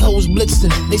 Bougie hoes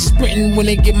blitzing, they sprinting when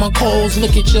they get my calls.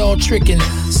 Look at y'all tricking,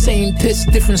 same piss,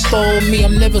 different stall. Me,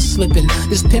 I'm never slipping.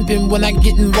 This pimping when I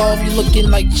get involved, you looking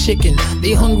like chicken.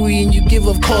 They hungry and you give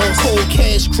up calls. Cold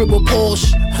cash, crib or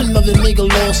Porsche. Another nigga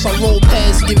lost. I roll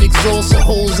past, give exhaust. A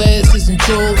hoes asses and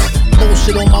jaws.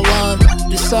 shit on my line.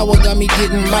 This hour got me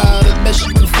getting by, the best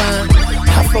you can find.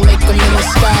 I feel like I'm in the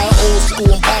sky, old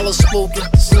school Impala spoken.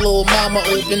 It's a little mama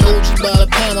open, OG by the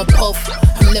pan of puff.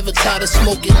 I'm never tired of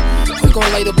smoking. We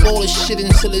gon' light up all this shit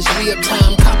until it's re-up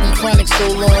time. Copping chronic so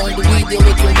long, the weed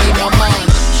dealer can read my mind.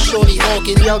 Shorty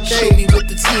hawking, show me with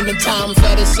the team in time.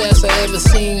 Fattest ass I ever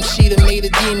seen, she done made a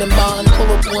demon mine.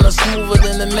 Pull up on her smoother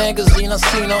than the magazine. I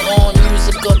seen her on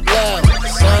music up loud,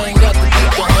 so I ain't got to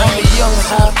keep the I'm a young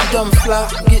high, dumb fly,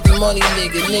 getting money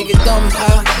nigga. Nigga dumb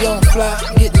high, young fly,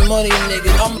 getting money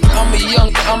nigga. I'm a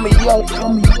young nigga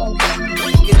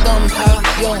dumb high,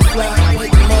 young fly,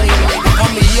 getting money nigga.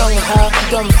 I'm a young high,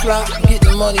 dumb fly,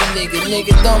 getting money nigga.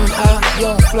 Nigga dumb high,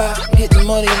 young fly, getting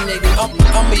money nigga.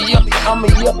 I'm a young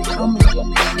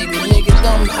nigga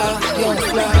dumb high, young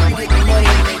fly, getting money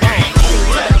nigga.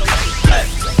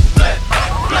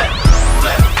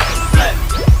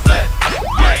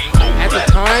 At the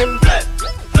time,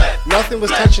 nothing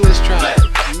was touching this track.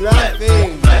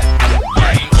 Nothing.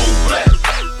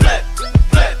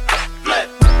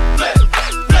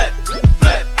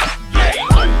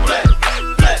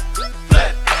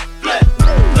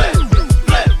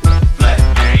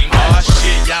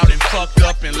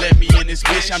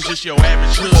 I'm just your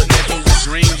average hood nigga with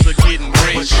dreams of getting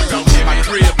rich. Don't get my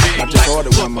crib big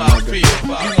like football field.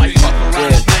 You might fuck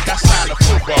around and think I signed a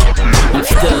football. I'm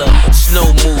still a snow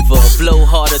mover, blow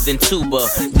harder than tuba.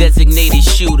 Designated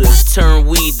shooters, turn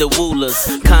weed to woolers.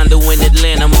 Condo in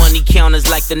Atlanta, money counters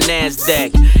like the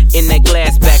NASDAQ. In that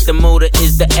glass back, the motor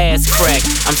is the ass crack.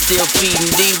 I'm still feeding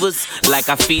divas like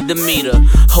I feed the meter.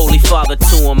 Holy Father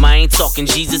to him, I ain't talking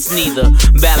Jesus neither.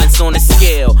 Balance on the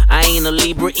scale, I ain't a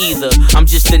Libra either. I'm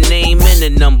just a name and a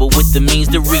number with the means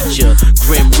to reach ya.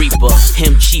 Grim Reaper,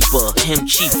 him cheaper, him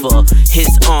chiefer. His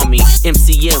army,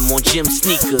 MCM on gym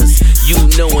sneakers. You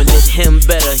knowing that him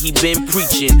better, he been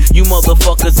preaching. You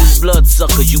motherfuckers is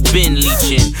bloodsuckers, you been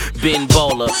leeching. Ben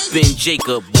Baller, Ben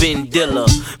Jacob, Ben Dilla,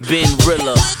 Ben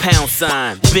Rilla, pound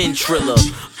sign, Ben Triller.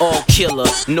 All killer,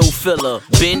 no filler,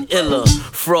 Ben Iller.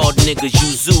 Fraud niggas,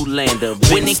 you Zoolander,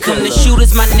 Ben When they come to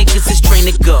shooters, my niggas is trained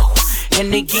to go.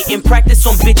 And they getting practice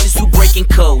on bitches who breaking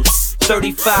codes.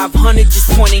 3,500, just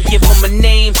point and give them a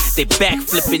name. They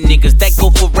backflipping niggas that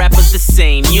go for rappers the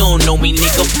same. You don't know me,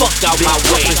 nigga, fuck out my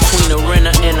way. Between a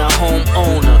renter and a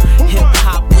homeowner. Hip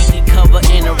hop weekly cover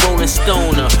and a Rolling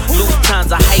Stoner. Loose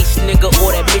times a heist nigga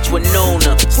or that bitch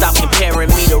Winona. Stop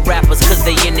comparing me to rappers cause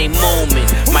they in they moment.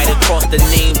 Might have crossed the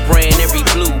name brand every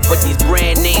blue, but these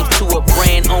brand names to a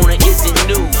brand owner isn't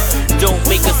new. Don't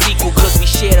make a sequel cause we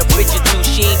shared a bitch or two.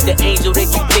 She ain't the angel that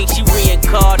you think, she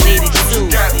reincarnated too.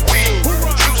 Got weed,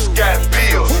 Juice got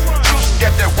bills. Juice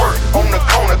got that work on the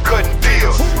corner cutting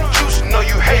deals. Juice know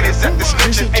you haters at the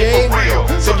snitching ain't for real.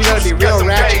 So you gotta be real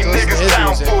ratchet. Niggas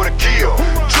down for the kill.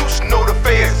 Juice know the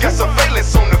feds got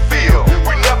surveillance on the field.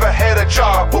 We never had a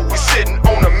job, but we sitting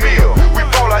on a meal. We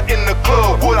ball out in the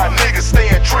club with our niggas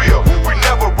staying trill. We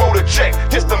never wrote a check,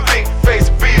 just them big face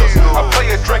bills. I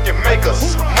play a drinking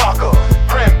makers, mocker,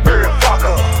 cranberry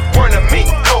vodka. Burn a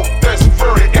mink coat, there's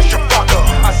furry in Shabaka.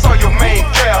 I saw your main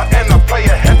gal and the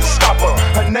player had to stop her.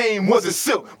 Her name wasn't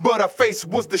Silk, but her face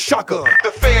was the shocker.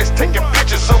 The fans taking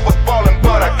pictures of us ballin',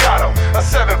 but I got him. A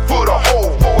 7-footer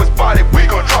hole for his body, we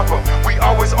gon' drop him. We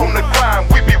always on the grind,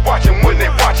 we be watching when they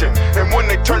watching. And when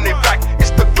they turn their back,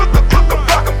 it's the clicker,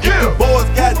 block him, yeah. The boys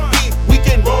got beef, we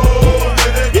can roll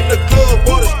with it. In the club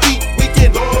or the street, we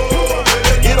can roll with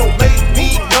it. It don't make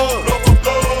me numb.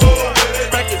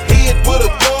 Crack his head with a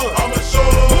gun. I'ma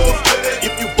show with it.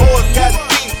 If you boys got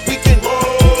beef, we can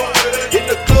roll with it. In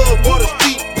the club or the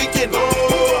street, we can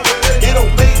roll with it. It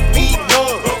don't make me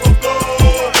numb.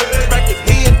 Crack his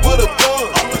head with a gun.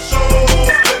 I'ma show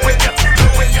with it.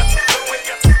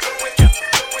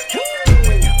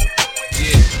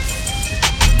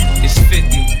 Yeah, it's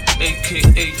 50,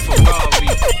 aka Ferrari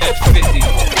F50.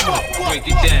 Break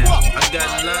it down. I got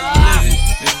a lot of living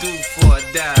to do before I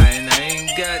die, and I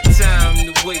ain't got time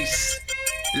to waste.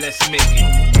 Let's make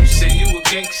it. You say you a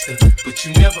gangster, but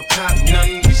you never pop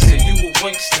nothing. You say you a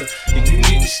wankster, and you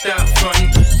need to stop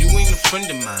frontin'. You ain't a friend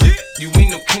of mine, you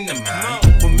ain't no kin of mine.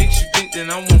 What makes you think that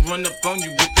I won't run up on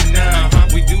you with the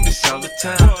 9? We do this all the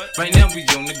time. Right now we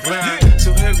on the grind,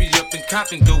 so hurry up and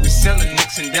cop and go. We sellin'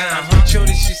 nicks and dimes.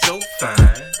 Shorty, she's so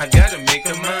fine, I gotta make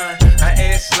her mine. I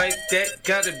ass like that,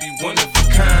 gotta be one of a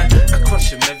kind. I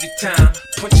crush him every time,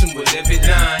 punch him with every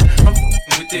line. I'm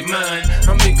with their mind,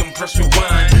 I make them press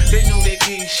rewind. They know they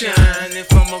can't shine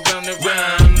if I'm around the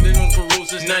rhyme. Been on parole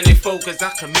since 94 cause I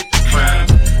commit the crime.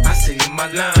 I say in my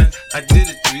line, I did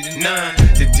it 3 to 9.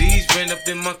 The D's ran up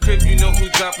in my crib, you know who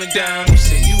dropping down. You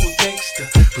say you a gangster,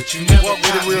 but you never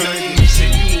pop nothing. You say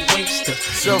you a wankster,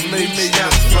 Self-made millionaire.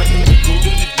 Stop frontin', go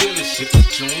to the dealership, but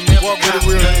you ain't never Walk with got a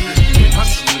real nothing. nigga. You been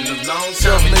hustling a long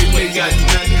time and you ain't got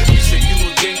nothing. You say you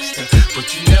a gangster, but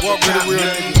you never Walk with a got real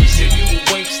nothing. nigga. You say you a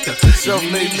wankster. Self-made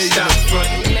You millionaire. stop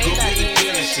frontin', go to the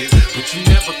dealership, but you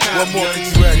never got What more nothing.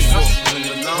 can you ask for? Hustling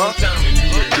a long time and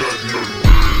you ain't got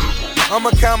nothing. I'm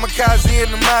a kamikaze in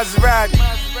the Maserati.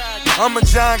 I'm a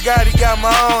John Gotti, got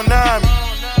my own army.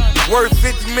 Worth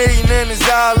 50 million and it's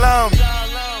all on me.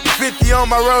 50 on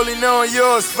my rollie, knowing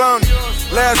yours phony.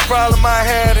 Last problem I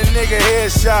had, a nigga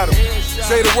headshot him.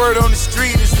 Say the word on the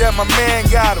street is that my man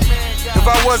got him. If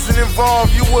I wasn't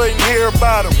involved, you wouldn't hear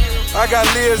about him. I got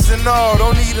Liz and all,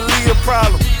 don't need a Leah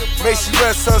problem. May she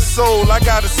rest her soul, I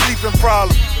got a sleeping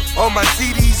problem. All my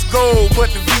CDs gold, but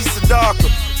the Visa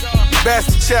darker.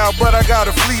 Bastard child, but I got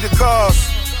a fleet of cars.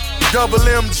 Double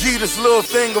MG, this little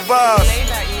thing of ours.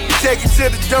 Take it to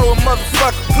the door,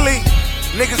 motherfucker, please.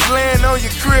 Niggas laying on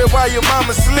your crib while your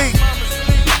mama sleep.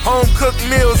 Home cooked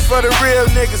meals for the real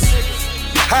niggas.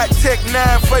 Hot Tech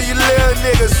 9 for you little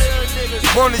niggas.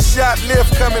 Want a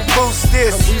shoplift, come and boost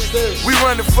this. We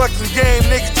run the fucking game,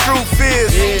 nigga, truth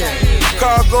is.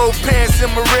 Cargo pants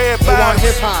in my red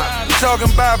bottoms.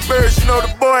 Talking about birds, you know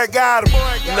the boy got 'em.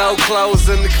 No clothes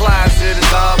in the closet,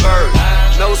 it's all birds.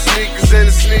 No sneakers in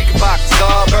the sneaker box, it's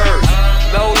all birds.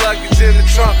 No luggage in the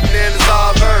trunk, and then it's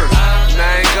all birds. And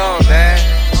I ain't gone, Dad.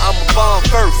 I'm a bomb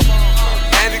first.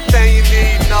 Anything you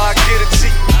need, no, I get it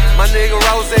cheap. My nigga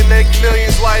Rose make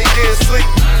millions while he getting sleep.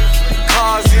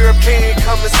 Cars European,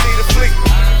 come and see the fleet.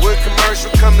 With commercial,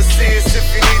 come and see us if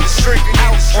you need the street.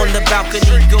 Out on the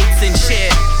balcony, goats and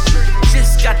share.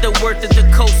 Just got the word that the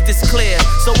coast is clear,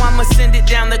 so I'ma send it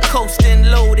down the coast and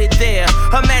load it there.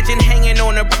 Imagine hanging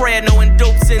on a prayer, knowing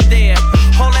dope's in there.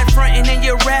 All that frontin' in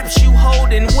your raps, you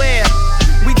holding where?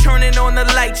 We turning on the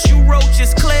lights, you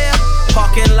roaches clear.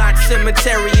 Parking lot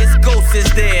cemetery, it's ghosts is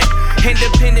there.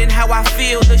 Independent how I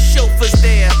feel, the chauffeur's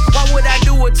there. Why would I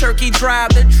do a turkey drive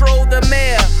to troll the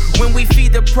mayor when we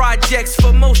feed the projects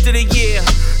for most of the year?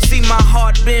 See my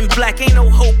heart been black, ain't no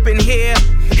hope in here.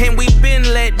 And we been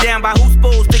let down by who's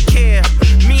supposed to care.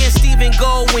 Me and Steven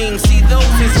Goldwing, see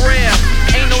those is rare.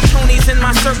 Ain't no Tonys in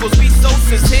my circles, we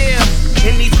Sosa's here.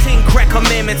 In these 10 crack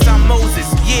commandments, I'm Moses,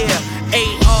 yeah.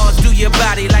 ARs do your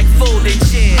body like folding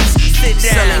chairs. Sit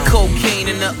down. Selling cocaine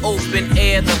in the open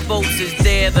air. The boats is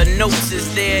there, the notes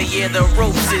is there, yeah, the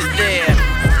ropes is there.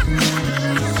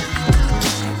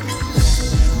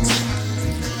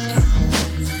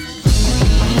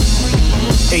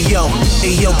 Hey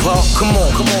yo, Paul, come on,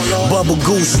 Bubba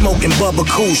Goose, smoking Bubba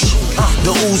Kush.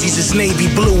 The Uzis is navy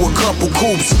blue, a couple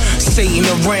coops. Satan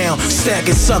around,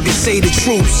 stacking suckers, say the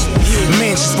troops.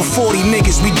 Mansions for 40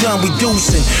 niggas, we done, we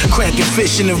deucing. Cracking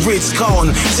fish in the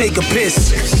Ritz-Carlton, take a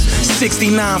piss.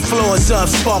 69 floors up,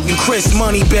 sparking crisp.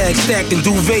 Money bags stacked in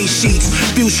duvet sheets.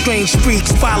 Few strange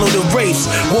freaks follow the rapes.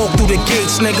 Walk through the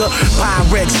gates, nigga.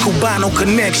 Pyrex, Cubano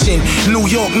connection. New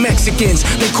York Mexicans,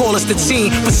 they call us the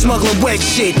team for smuggling wet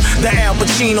shit. The Al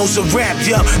Pacinos are wrapped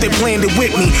up, they planned it with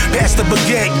me. Pass the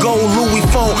baguette, gold Louis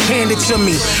phone, hand it to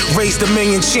me. Raise the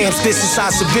million champs, this is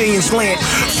how civilians land.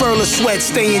 Furler sweat,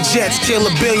 stay in jets, kill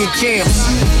a billion camps.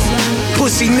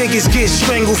 Pussy niggas get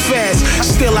strangled fast.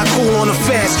 Still I cool on the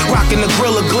fast, rocking the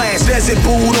Gorilla Glass. Desert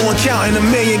boot on, counting $1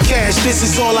 million cash. This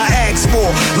is all I ask for.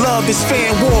 Love is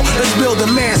fan war, let's build the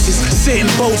masses. Sitting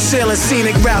boat, sailing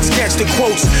scenic routes, catch the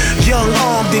quotes. Young,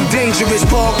 armed, and dangerous,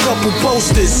 ball couple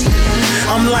posters.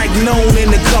 I'm like known in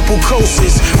a couple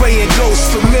coasters. Ray and Ghost,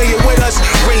 familiar with us,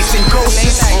 racing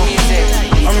ghosts.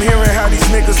 I'm hearing how these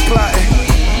niggas plotting.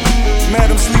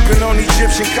 Madam sleeping on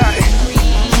Egyptian cotton.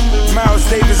 Miles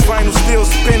Davis vinyl still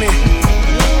spinning.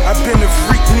 I've been a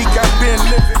freak, Neek, I've been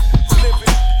living.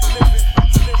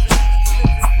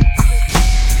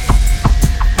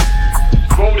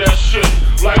 Roll that shit,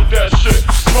 like that shit,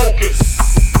 smoke it.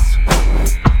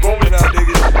 Roll it out,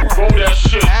 nigga. Roll that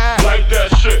shit, like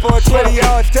that shit. 420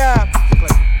 yards time.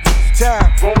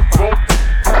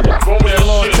 Roll that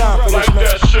shit, like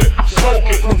that shit, smoke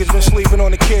it. Niggas been sleeping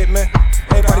on the kid, man.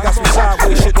 Everybody got some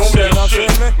sideways shit to say, you know what I'm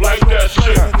saying, man? Like that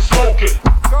shit, smoke it.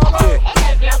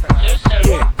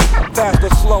 Yeah, faster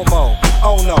slow-mo.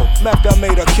 Oh no, Meth done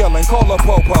made a killing, call a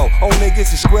popo. Oh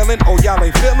niggas is squilling, oh y'all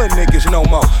ain't feeling niggas no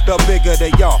more. The bigger they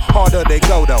are, harder they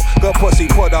go though. Good pussy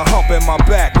put a hump in my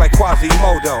back like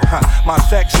Quasimodo. My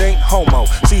sex ain't homo,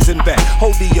 seasoned vet,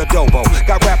 hold the adobo.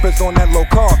 Got rappers on that low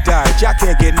carb diet, y'all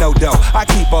can't get no dough. I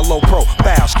keep a low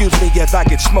profile, excuse me as I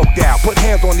get smoked out. Put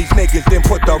hands on these niggas, then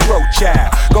put the roach out.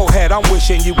 Go ahead, I'm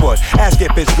wishing you would, ask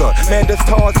if it's good. Man, this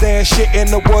Tarzan shit in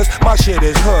the woods, my shit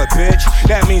is hood, bitch.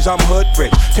 That means I'm hood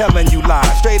rich, telling you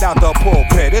lies, straight out the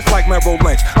pulpit. It's like Merrill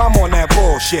Lynch, I'm on that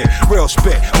bullshit. Yeah, real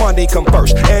spit, money come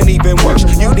first, and even worse,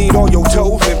 you need all your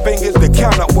toes and fingers to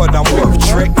count up what I'm worth,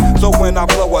 trick. So when I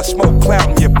blow a smoke cloud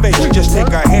in your face, you just take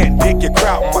a hand, dig your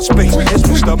crowd in my space. It's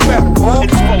Mr. Map, boy.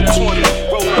 It's 420,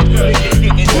 roll up, niggas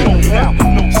getting sold out.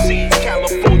 No seeds,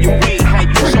 California weed, how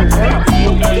you sold out?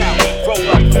 No doubt, roll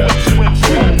up, swim,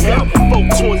 sold out.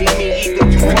 420 mean either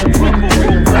you come up or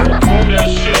roll out. Move that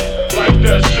shit, like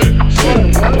that shit.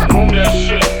 Move that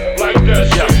shit, like that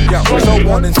shit. Yeah, so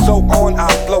on and so on, I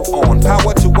flow on.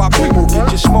 Power to our people, get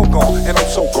your smoke on, and I'm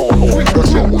so gone.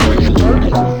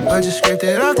 I just scraped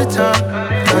it off the top,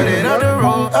 got it out the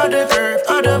road, out the curve,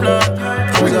 out the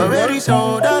block. Was already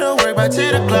sold, out of work by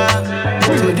 10 o'clock.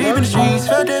 Too deep in the streets,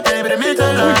 felt that baby, the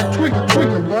mental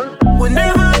lie.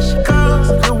 Whenever she calls,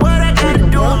 do what I gotta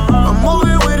do. I'm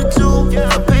moving with a two, I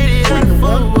paid it out the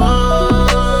full.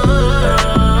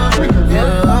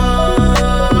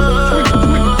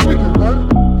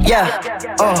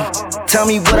 Tell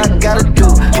me what I gotta do.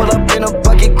 Pull up in a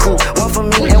bucket crew, one for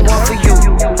me and one for you.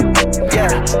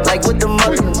 Yeah, like with the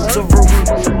mother to roof.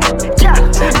 Yeah,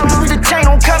 I'm off the chain,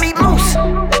 don't cut me loose.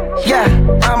 Yeah,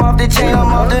 I'm off the chain,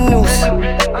 I'm off the noose.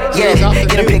 Yeah,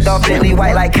 getting picked off Bentley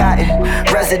white like cotton.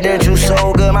 Residential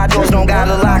so good, my doors don't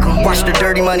gotta lock 'em. Watch the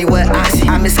dirty money with Oxy.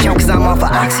 I miscount cause I'm off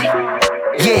of Oxy.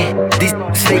 Yeah, these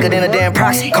bigger than a damn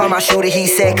proxy. Call my shooter, he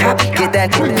said copy. Get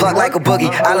that plug like a boogie.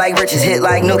 I like riches, hit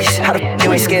like nookies. How the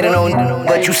you ain't scared of no,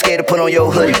 but you scared to put on your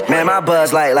hoodie. Man, my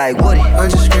buzz like Woody. I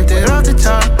just scraped it off the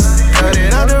top, cut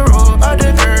it out the road, out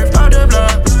the curve, out the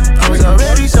block. I was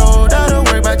already sold, out of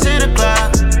work by 10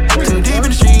 o'clock. Too deep in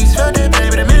the streets, felt that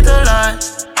baby, the mental lie.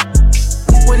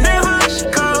 Whenever she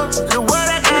calls, do what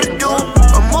I gotta do.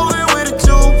 I'm moving with a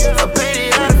two, I paid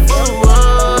it out of full.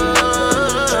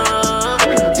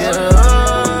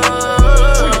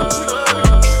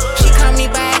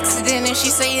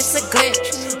 It's a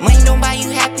glitch. Money don't buy you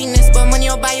happiness, but money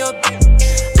will buy your.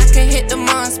 I could hit the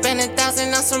mall, spend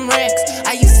 1,000 on some Ricks.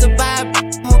 I used to buy a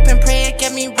hope and pray it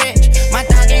get me rich. My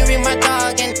dog ain't read my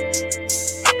dog and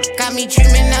got me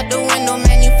dreaming out the window,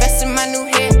 manifesting my new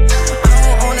hit. I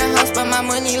don't own a house, but my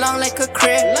money long like a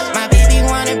crib. My baby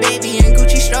want a baby and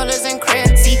Gucci strollers and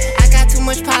cribs. See, I got too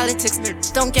much politics,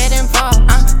 don't get involved.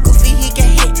 Goofy, he get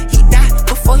hit, he die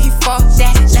before he fall.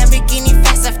 That Lamborghini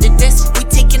fast after this, we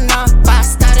taking off.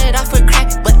 Started off with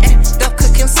crack, but ended up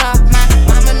cooking soft. My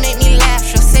mama made me laugh,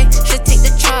 she'll say, she'll take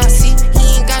the charge. See,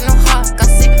 he ain't got no heart, got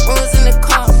 6 rolls in the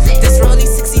car. This rollie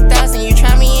 60,000, you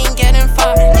try me, ain't getting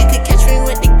far. You could catch me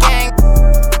with the gang.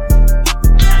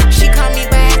 She called me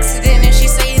by accident and she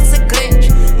say it's a glitch.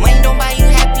 Money don't buy you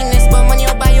happiness, but money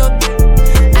will buy your.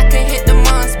 I could hit the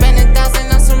mall, spend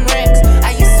 1,000 on some Ricks.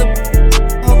 I used to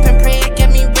hope and pray it get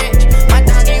me rich. My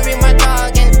dog ain't read my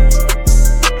dog and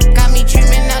got me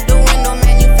dreaming out the window,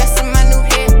 manifesting my new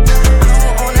hit. I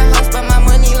don't own a house, but my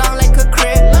money long like a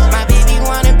crib. My baby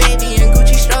want a baby and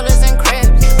Gucci strollers and cribs.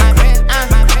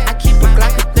 I keep a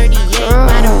Glock at 38.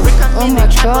 Oh my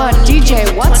god, DJ,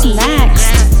 what's next?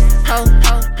 Ho,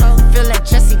 feel like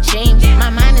Jesse James. My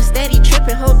mind is steady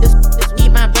tripping, hope this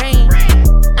beat my brain.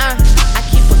 I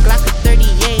keep a Glock at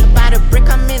 38. By the brick,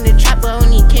 I'm in the trap, but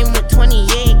only came with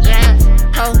 28 grams.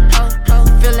 Ho,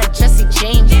 feel like Jesse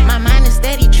James. My mind is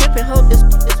steady tripping, hope this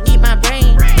beat my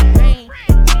brain.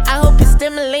 I hope it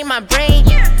stimulate my brain.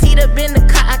 Teed up in the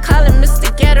car, I call him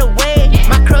Mr. Getaway.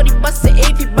 My crody busted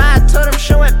AP by, I told him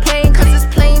show it plain. Cause it's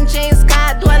plain Jane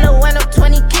Sky, Dweller went up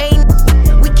 20K.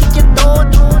 We kick your door,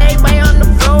 everybody on the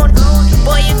floor.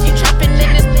 Boy, if you trapping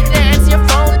in this, then answer your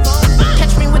phone.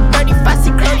 Catch me with 35,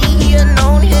 see Crody, he a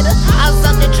known hitter. I was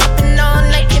out there trapping all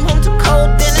night, came home to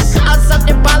cold dinner. I was out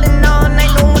there balling all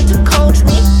night, no one to coach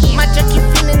me. My junkie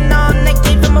feeling all night,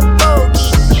 gave him a bogey.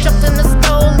 Jumped in the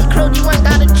stove, Crody ain't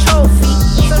got a trophy.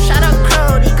 So shout out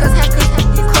Crody, cause heck is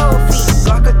cold feet.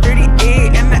 Glock a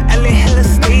 38 and the LA hella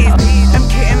stage.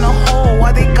 MK in the hole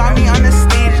while they got me on the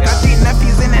stage. Got 3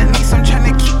 nephews and a niece, I'm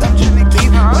tryna keep them.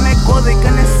 When I go, they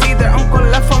gonna see their uncle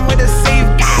left them with a save.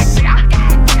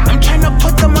 I'm tryna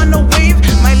put them on the wave.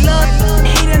 My love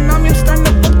hating on me, I'm starting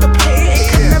to book the play. It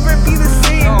could never be the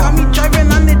same. Got me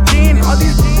driving on the Dane. All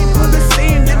these are the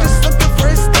same, they're just looking for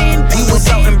a stain. We was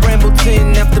out in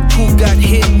Brambleton after Pooh got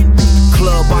hit.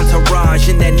 Club entourage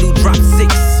in that new drop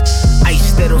 6.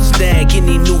 Ice that'll snag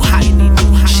any new hot.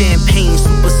 Champagne,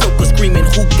 super soaker screaming,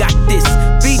 who got this?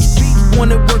 Beach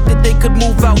wanted work that they could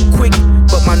move out quick.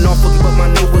 But my Norfolk,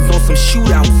 was on some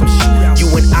shootout. You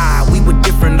and I, we were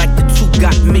different like the two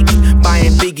got mixed.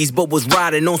 Buying biggies, but was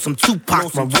riding on some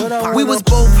Tupac. We was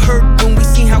both hurt when we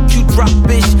seen how cute drop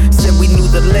bitch. Said we knew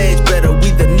the ledge better,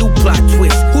 we the new plot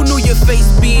twist. Who knew your face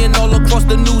being all across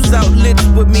the news outlets?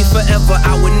 With me forever,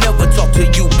 I would never talk to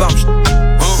you about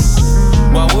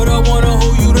Why would I wanna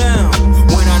hold you down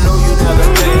when I know you never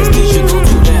passed? This should go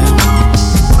too down.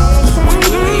 We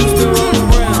really used to run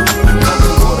around,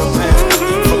 nothing but a pound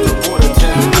from the border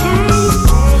town.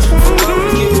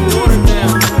 Ferraris getting watered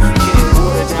down, getting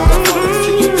watered down by fathers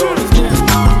to your daughters now.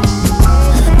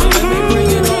 But let me bring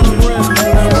it all around.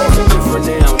 It's different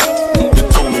now.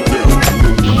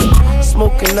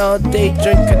 Smoking all day,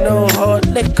 drinking no hard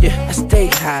liquor. I stay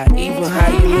high, even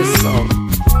higher than song.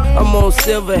 I'm on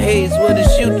silver haze with a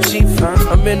shoot chief.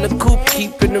 I'm in the coop,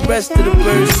 keeping the rest of the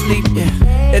birds sleep.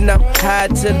 Yeah. And I'm high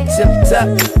to the tip top.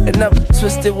 And I'm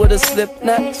twisted with a slip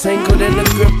knot, tangled in the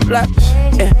grip lock.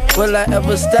 Yeah. Will I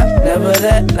ever stop? Never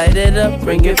that. Light it up,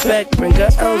 bring it back, bring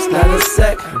an ounce, not a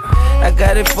sack. I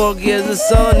got it 4 gears of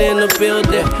sun in the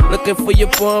building. Looking for your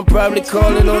phone, probably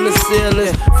calling on the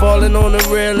ceiling. Falling on the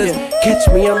railings. Catch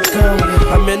me, I'm coming.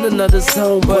 I'm in another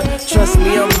zone, but trust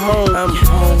me, I'm home. I'm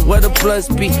home. Where the blunts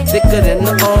be thicker than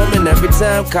the arm. And every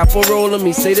time copper rolling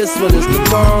me, say this one is the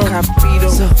bomb.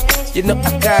 So, you know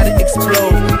I gotta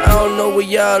explode. I don't know where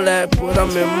y'all at, but I'm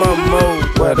in my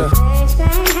mode. Weather.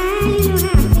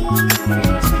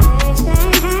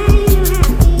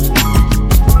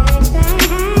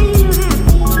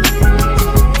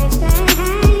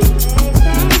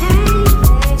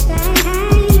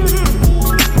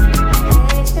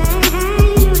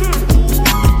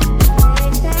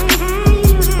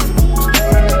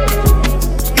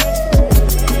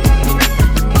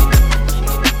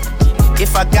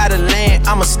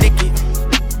 I'ma stick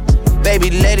it. Baby,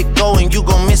 let it go and you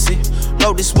gon' miss it.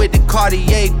 Wrote this with the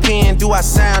Cartier pen, do I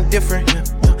sound different?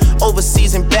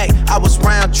 Overseas and back, I was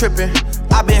round tripping.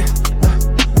 I've been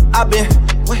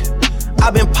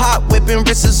pop whipping,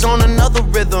 wrists on another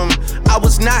rhythm. I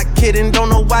was not kidding, don't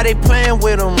know why they playing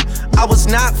with them. I was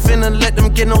not finna let them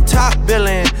get no top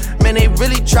billing. Man, they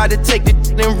really tried to take the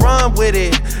and run with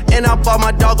it. And I bought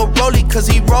my dog a rollie cause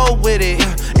he roll with it.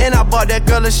 And I bought that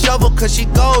girl a shovel cause she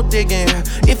gold digging.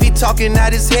 If he talking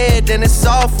out his head, then it's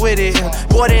off with it.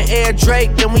 Boy, than Air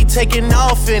Drake, then we taking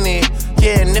off in it.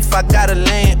 Yeah, and if I got a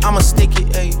lane, I'ma stick it,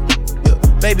 ayy.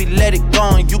 Yeah. Baby, let it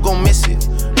go and you gon' miss it.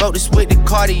 Wrote this with the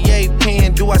Cartier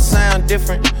pen, do I sound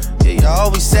different? Yeah, you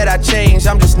always said I changed,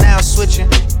 I'm just now switching.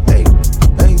 Hey,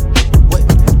 hey, wait.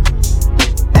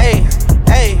 Hey,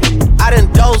 hey, I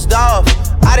done dozed off.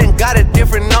 I done got a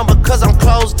different number cause I'm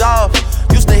closed off.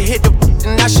 Used to hit the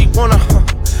and now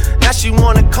she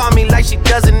wanna call me like she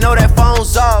doesn't know that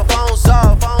phone's off. Phone's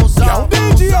off, phone's off. Yo,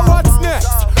 DJ, what's next?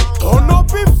 Turn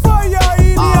up in fire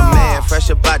in oh man, fresh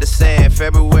up out the sand,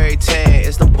 February 10.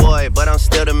 It's the boy, but I'm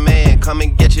still the man. Come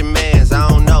and get your mans, I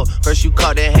don't know. First you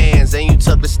caught their hands, then you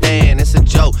took the stand. It's a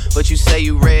joke, but you say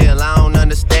you real, I don't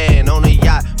understand. On the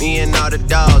yacht, me and all the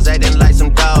dogs, acting like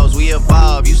some dogs. We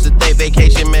evolved, used to think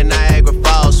vacation meant Niagara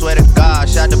Falls. Swear to God,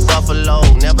 shot the Buffalo,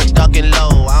 never ducking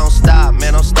low. I don't stop,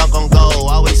 man, I'm stuck on goal.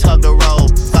 Always hug the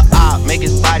road, make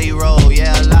his body roll.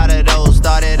 Yeah, a lot of those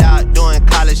started out doing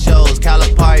college shows.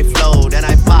 Calipari flow, then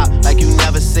I pop like you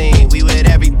never seen. We with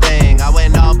everything. I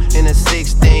went off in a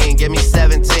 16, give me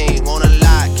 17. Want a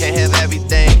lot, can't have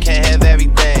everything, can't have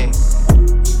everything.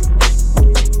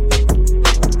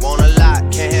 Want a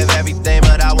lot, can't have everything,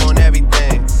 but I want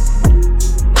everything.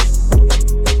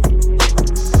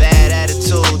 Bad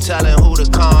attitude, telling who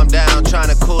to calm down, trying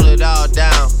to cool it all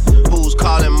down. Who's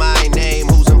calling my name?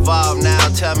 Who's involved now?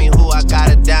 Tell me who I got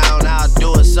it down. I'll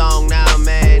do a song now,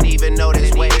 man. Even though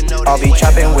this way, I'll be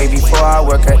trapping way before I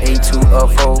work at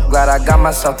A2FO. Glad I got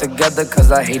myself together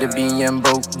cause I hated being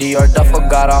broke. Dior Duffel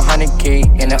got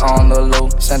 100K in it on the low.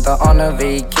 Sent her on a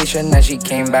vacation and she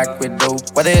came back with dope.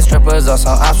 Whether it's strippers or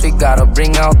some ops, we gotta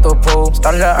bring out the pole.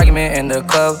 Started an argument in the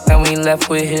club and we left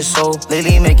with his soul.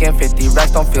 Lately making 50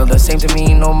 racks don't feel the same to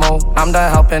me no more. I'm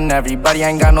done helping everybody, I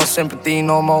ain't got no sympathy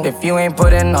no more. If you ain't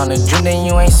putting on the gym, then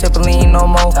you ain't sipping no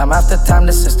more. Time after time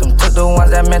the system took the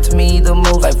ones that meant to me the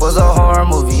most. Life was a horror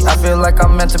movie, I feel like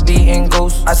I'm meant to be in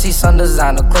Ghost. I see some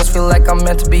designer clothes, feel like I'm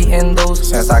meant to be in those.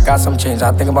 Since I got some change,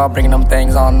 I think about bringing them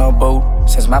things on the boat.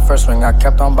 Since my first ring, I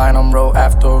kept on buying them roll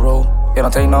after roll. It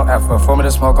don't take no effort for me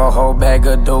to smoke a whole bag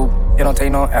of dope. It don't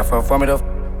take no effort for me to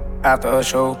after a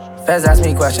show. Feds ask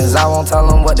me questions, I won't tell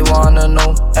them what they wanna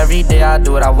know. Every day I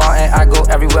do what I want and I go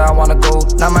everywhere I wanna go.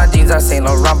 Now my jeans are Saint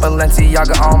Laurent,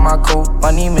 Balenciaga on my coat.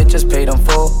 Money just paid them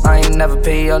full, I ain't never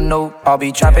pay a note. I'll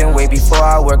be trapping way before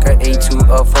I work at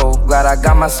A2FO. Glad I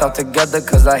got myself together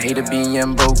cause I hated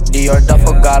being broke. Dior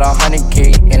Duffel got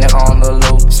 100K in it on the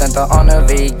low. Sent her on a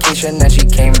vacation and she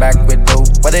came back with dope.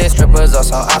 Whether it's strippers Cause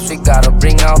us on ops, we gotta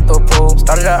bring out the pool.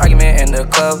 Started an argument in the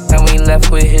club, and we left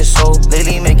with his soul.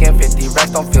 Lately making 50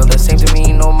 racks, don't feel the same to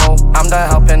me no more. I'm done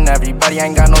helping everybody,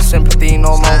 I ain't got no sympathy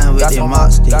no more. Sliding with them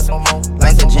monsters,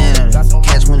 like a janitor.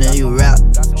 Catch one of you rap,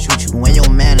 shoot you when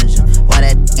your manager. Why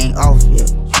that ain't off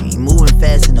yet? You ain't moving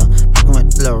fast enough,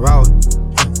 going little raw.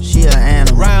 She an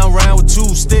animal. Round with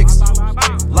 2 sticks,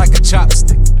 like a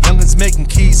chopstick. Youngins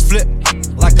making keys flip,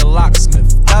 like a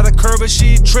locksmith. Got a curve,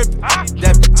 she trippin',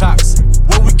 that be toxic.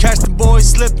 When we catch the boys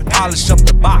slippin', polish up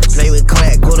the box. Play with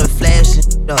crack, go to flashing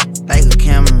up like a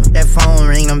camera. That phone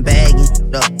ring, I'm bagging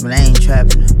up, but I ain't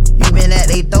trapping them. You been at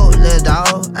they throat, little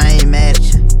dog. I ain't mad at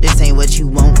you. This ain't what you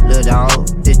want, little dog.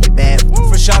 This you bad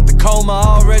for. Fresh out the coma,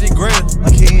 already grinning,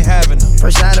 like he ain't having them.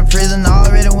 Fresh out of prison,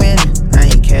 already winning. I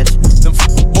ain't catching them.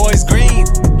 Boys green,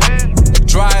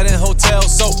 dried in hotel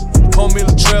soap. Call me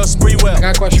Latrell Sprewell. I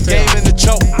got a question for you. Game in the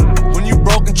choke. When you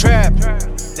broken trap,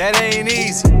 that ain't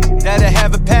easy. That'll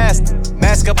have it past.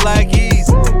 Mask up like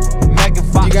easy. Megan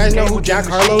Fox. You guys know who Jack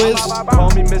Harlow is? Call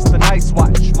me Mr. Nice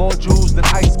Watch. More jewels than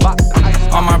Icebox.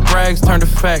 All my brags turn to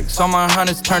facts. All my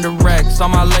hunters turn to racks. All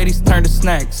my ladies turn to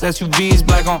snacks. SUVs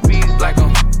black on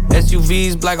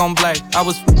SUVs black on black. I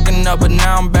was fucking up, but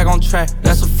now I'm back on track.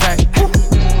 That's a fact.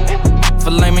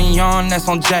 Filet mignon, that's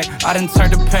on Jack. I done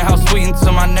turned the penthouse suite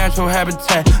into my natural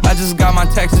habitat. I just got my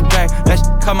taxes back. That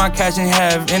shit cut my cash in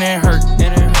half, and it hurt.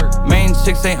 Main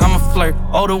chicks say I'm a flirt.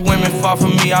 Older women fall for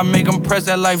me, I make them press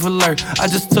that life alert. I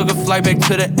just took a flight back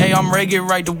to the A, I'm ready to get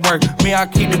right to work. Me, I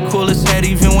keep the coolest head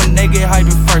even when they get hyped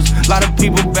at first. Lot of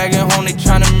people back at home, they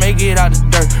tryna make it out the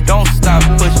dirt. Don't stop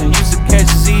pushing, used to catch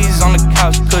Z's on the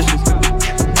couch cushions.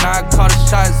 Now I call the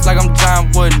shots like I'm John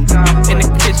Wooden. In the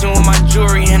kitchen with my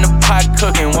jewelry in the pot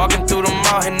cooking. Walking through the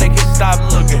mall and they can stop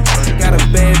looking. Got a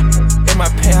bed in my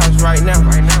penthouse right now.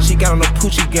 She got on a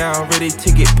Poochie gown, ready to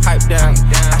get piped down.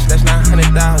 I stashed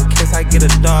 900,000 in case I get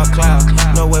a dark cloud.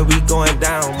 No way we going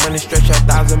down, money stretch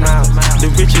 1,000 miles.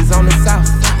 The rich is on the south.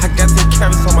 I got 10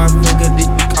 carats on my finger, this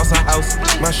cost a house.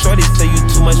 My shorty say you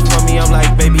too much for me, I'm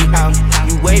like, baby, how?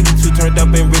 You wavy too turned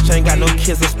up and rich, ain't got no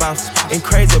kids or spouse. And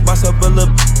crazy, boss up a little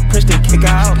push then kick her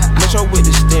out. Metro with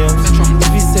the stems.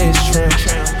 If he says trim,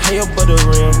 hang your butter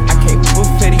rim. I can't put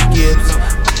Fetty Gibbs.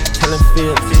 Telling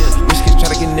Phil, rich kids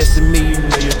try to get next to me, you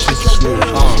know you're just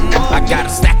I got a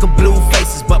stack of blue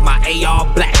faces, but my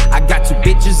AR black. I got 2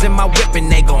 bitches in my whip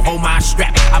and they gon' hold my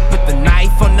strap. I put the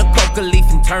knife on the coca leaf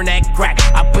and turn that crack.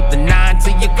 I put the 9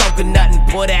 to your coconut and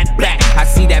pour that back. I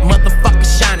see that motherfucker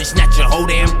shining, snatch your whole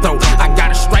damn throat. I got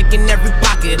a strike in every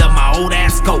pocket of my old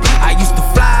ass coat. I used to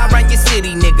fly around your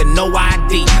city, nigga, no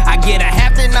ID. I get a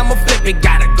half, then I'ma flip it,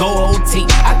 gotta go OT.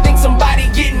 I think somebody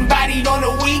getting bodied on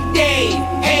a weekday.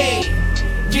 Hey,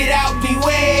 get out the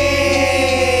way.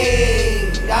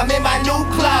 I'm in my new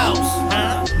clothes.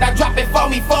 Now drop it for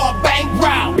me for a bank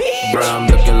round. Bro, I'm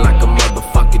looking like a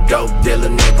motherfucking dope dealer,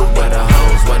 nigga. Where the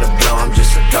hoes, where the blow, I'm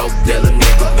just a dope dealer,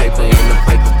 nigga. Paper in the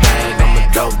paper bag, I'm a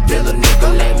dope dealer,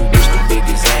 nigga. Latin bitch the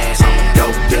biggest ass, I'm a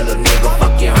dope dealer, nigga.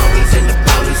 Fuck your homies and the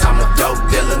police, I'm a dope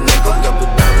dealer, nigga. Couple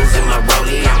diamonds in my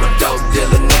rollie, I'm a dope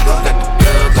dealer, nigga. Got the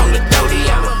plug on the doty,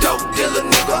 I'm a dope dealer,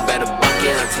 nigga. Better fuck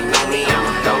your auntie know me, I'm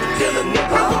a dope dealer,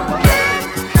 nigga.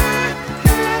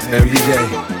 Every day,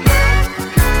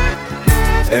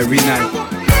 every night,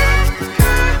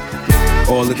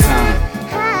 all the time.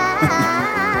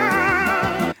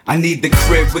 I need the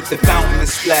crib with the fountain and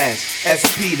splash.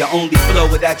 SP, the only flow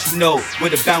that you know,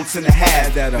 with a bounce and a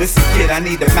half. Listen kid, I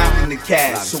need a mountain of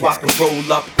cash, so I can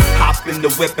roll up, hop in the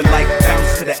whip and like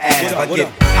bounce to the ab. I get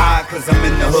high cause I'm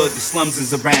in the hood, the slums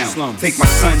is around. Take my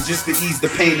son just to ease the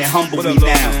pain and humble me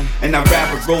now. And I'd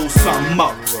rather roll something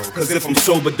up, cause if I'm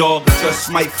sober dog, I just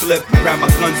might flip, grab my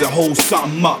guns and hold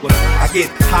something up. I get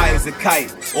high as a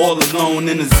kite, all alone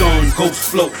in the zone, ghost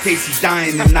float, Casey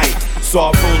dying tonight. So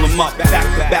I roll them up, back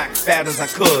to back, fat as I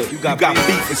could. You got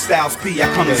beef with Styles P, I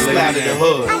come to splatter the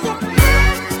hood.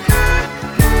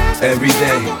 Every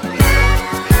day,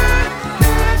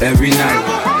 every night,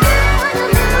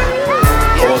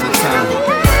 all the time,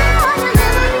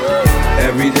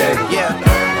 every day. Yeah,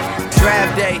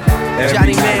 draft day,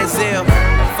 Johnny Manziel.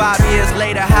 5 years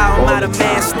later, how am I the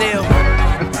man still?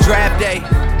 Draft day,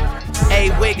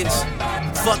 A. Wiggins.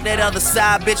 Fuck that other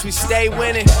side, bitch, we stay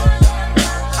winning.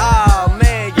 Oh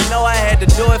man, you know I had to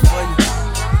do it for you.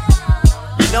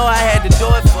 You know I had to do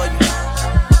it for you.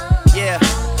 Yeah,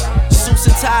 suits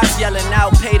and ties yelling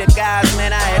out, pay the guys,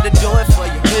 man, I had to do it for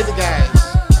you. Pay the guys.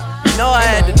 You know I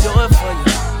had to do it for you.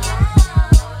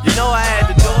 You know I had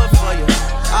to do it for you.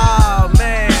 Oh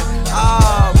man,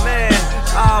 oh man,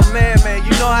 oh man, man,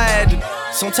 you know I had to.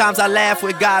 Sometimes I laugh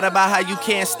with God about how you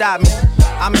can't stop me.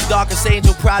 I'm his darkest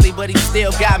angel probably, but he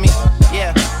still got me.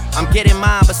 Yeah, I'm getting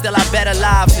mine, but still I better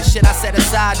lives. The shit I set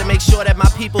aside to make sure that my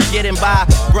people getting by.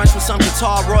 Brunch with some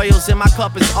guitar royals, and my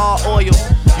cup is all oil.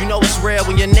 You know it's real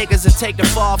when your niggas will take the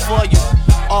fall for you.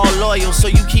 All loyal, so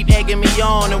you keep egging me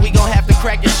on, and we gon' have to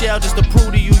crack your shell just to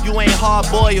prove to you ain't hard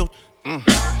boiled.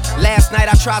 Last night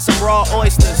I tried some raw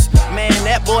oysters. Man,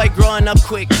 that boy growing up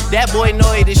quick. That boy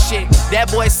know he the shit.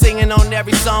 That boy singing on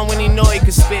every song when he know he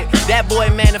could spit. That boy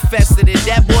manifested it.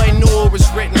 That boy knew it was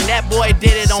written. That boy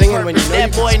did it on purpose.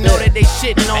 That boy know that they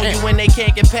shitting on you when they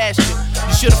can't get past you.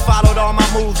 You should've followed all my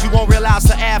moves, you won't realize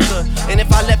till after. And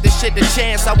if I left this shit to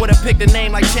chance, I would've picked a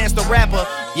name like Chance the Rapper.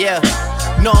 Yeah,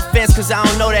 no offense, cause I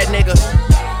don't know that nigga.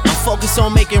 I'm focused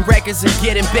on making records and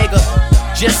getting bigger.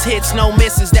 Just hits, no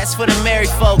misses, that's for the married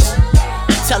folks.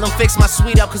 Tell them fix my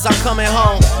suite up cause I'm coming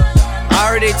home. I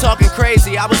heard they talking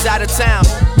crazy, I was out of town.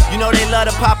 You know they love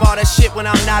to pop all that shit when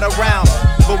I'm not around.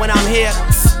 But when I'm here,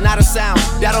 not a sound.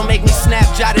 That'll make me snap,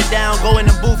 jot it down. Go in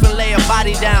the booth and lay a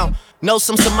body down. Know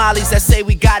some Somalis that say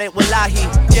we got it, wallahi.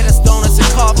 Get us donuts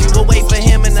and coffee, we'll wait for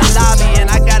him in the lobby. And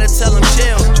I gotta tell him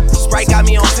chill, Sprite got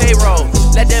me on payroll.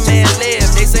 Let that man live,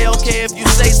 they say okay if you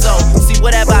say so. See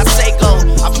whatever I say go,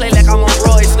 I play like I'm on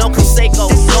Royce, no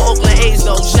Conseco. No Oakland A's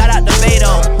though, shout out to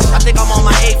Beto. I think I'm on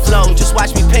my 8th flow, just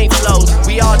watch me paint flows.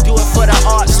 We all do it for the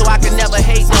art, so I can never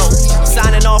hate no.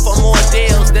 Signing off on more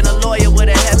deals than a lawyer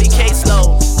with a heavy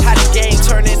caseload. How the game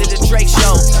turned into the Drake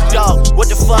show. Dog,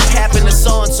 what the fuck happened to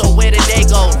so-and-so, where did they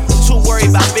go? Too worried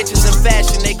about bitches and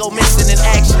fashion, they go missing in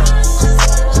action.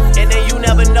 And then you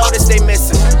never notice they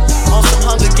missing. On some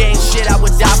Hunger Games shit, I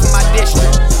would die for my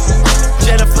district.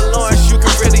 Jennifer Lawrence, you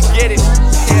can really get it.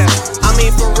 Yeah, I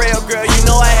mean for real, girl, you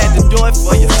know I had to do it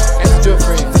for you. Had to do it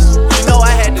for you. You know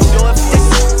I had to do it for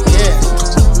you. Yeah.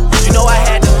 You know I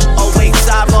had to. Oh wait,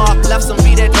 sidebar, left some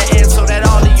beat at the end so that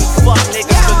all of you fuck niggas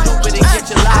can loop it and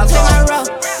get your lives I on. my road,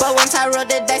 but once I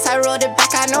rolled the dice, I rolled it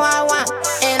back. I know I want,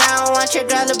 and I don't want your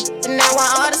girl to, and I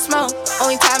want all the smoke.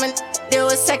 Only time in there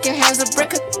was second hands a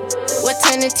brick. What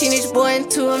turned a teenage boy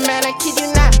into a man? I kid you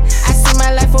not. I see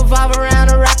my life revolve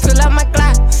around a rock, fill up my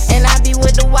Glock, and I be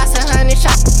with the watts and 100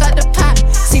 shots at the pot.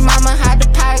 See mama hide the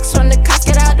packs from the cops,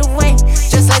 get out the way.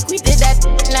 Just like we did that,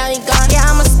 now he gone. Yeah,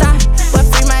 I'm a star, but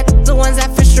free my the ones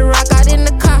that fish the rock out in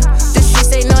the car. The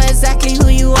streets they know exactly who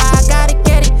you are. I gotta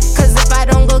get it, cause if I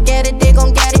don't go get it, they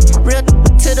gon' get it. Real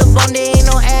to the bone, they ain't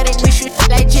no addict. We shoot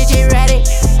like JJ Redick.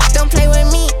 Don't play with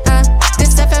me,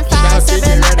 this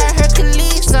 757 not that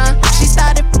Hercules, She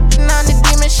started on the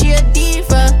demon, she a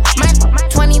diva. My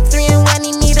 23 and when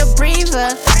he need a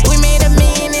breather. We made $1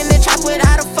 million in the trap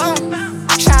without a phone.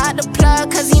 Shout out the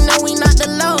plug, cause he know we not the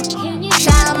low.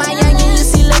 Shout out my youngin', you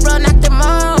see Lil' Bro knock them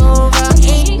over.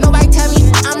 Ain't nobody tell me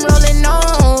I'm rolling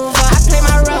over. I play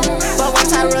my role, but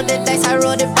once I roll the dice, I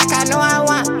roll it back. I know I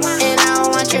want, and I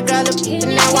don't want your girl to,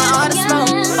 and I want all the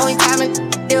smoke. Only time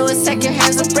there was second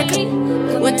hands a bricker.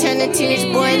 Would turn a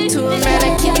teenage boy into a man,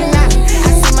 I kid you not. I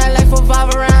see my life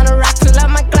revolve around a rock, fill up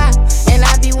my Glock, and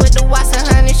I be with the watts and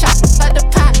 100 shots at the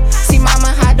pot. See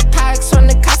mama hide the packs from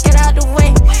the cops, get out the way.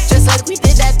 Just like we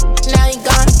did that, now he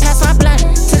gone. Pass my blunt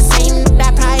to the same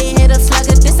that probably hit a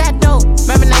slugger. This that dope.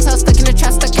 Remember nights I was stuck in the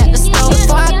trap, stuck at the stove.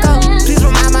 Before I go, please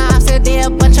remind my ops that they a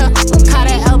bunch of caught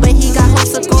at L, but he got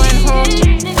hopes of going home.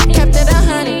 Kept it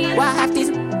 100, while half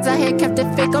these out here kept it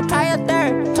fake, or probably a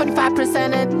third.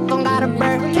 25% it don't got a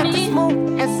bird. Kept it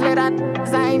smooth and slid out,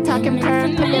 cause I ain't talking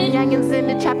perm. Put them youngins in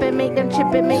the chop and make them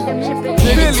chip it, make them chip it.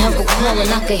 Hear the jungle calling,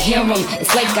 I can hear him.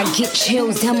 It's like I get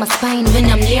chills down my spine when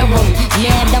I'm near him.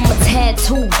 Mad, I'm a tad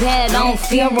too bad, I don't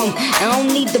fear him. I don't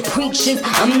need the preachers,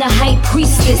 I'm the high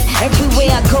priestess.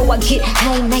 Everywhere I go, I get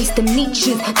hey, nice to meet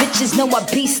you. Bitches know I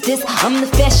beast this, I'm the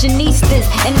fashionistas.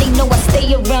 And they know I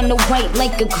stay around the white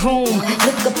like a groom.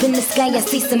 Look up in the sky, I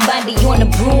see somebody on a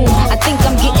broom. I think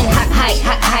I'm getting high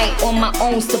on my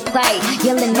own supply.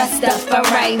 Yelling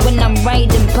Rastafari when I'm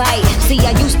riding by. See,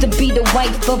 I used to be the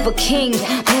wife of a king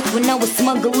back when I was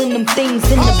smuggling them things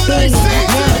in the bin.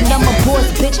 Now that I'm a boss,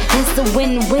 bitch, that's a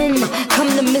win-win. Come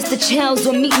to Mr. Chow's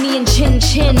or meet me in Chin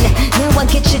Chin. Now I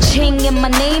get your ching and my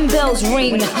name bells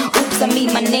ring. Oops, I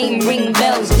mean my name ring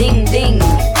bells, ding ding.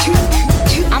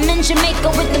 I'm in Jamaica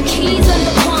with them keys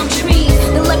under palm trees.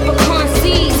 The leprechaun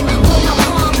seeds with my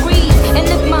palm reads. And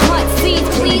if my heart sees,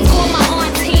 please call my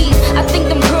aunties. I think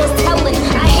them girls telling,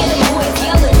 I hear them boys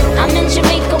yelling. I'm in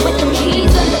Jamaica with them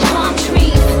keys under palm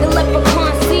trees. The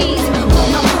leprechaun seeds with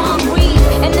my palm reads.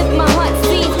 And if my heart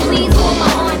sees, please call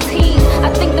my aunties. I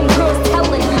think them girls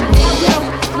telling.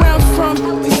 Where I'm from,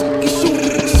 these shoot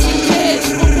cash.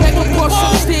 Back on board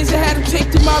some stairs, I had to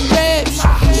take to my raps.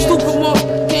 Stupid more,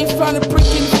 can't find a brick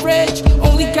in the fridge.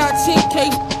 Only got 10K,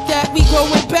 that we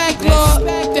going back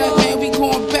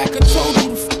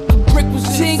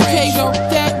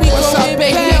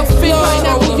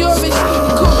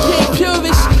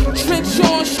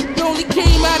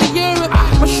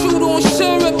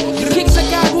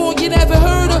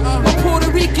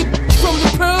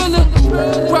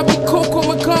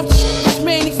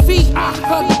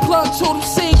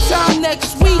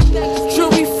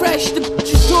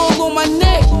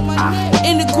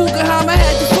Guggenheim, I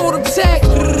had to fold him tech.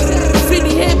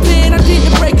 Finny headband, I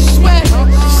didn't break a sweat.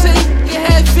 Say you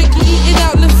had Vicky eating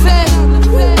out Lafette.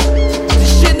 The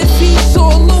Genevieve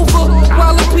all over.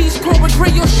 While a piece growing,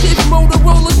 pray your shit.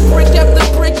 Motorola's brick after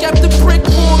brick after brick.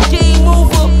 More game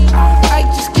over. I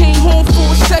just came home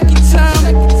for a second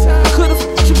time. Could've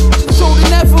you told her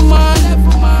never mind.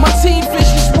 My team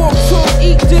vicious, walk, talk,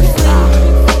 eat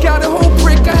different. Got a whole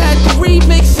brick, I had to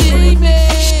remix it.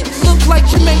 Look like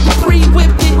you made the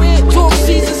pre-whip it. Dog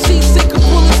season, seasick,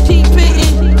 bullets keep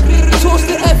hitting. Toss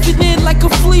the effing in like a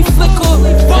flea flicker.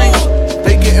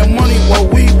 They getting money while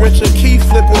we richer. Key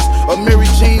flippers, Mary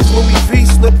Jeans, Louis V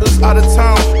slippers. Out of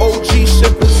town, OG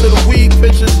shippers to the weed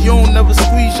pitchers. You don't never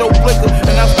squeeze your flicker,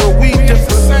 and that's where we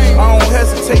differ. I don't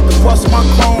hesitate to bust my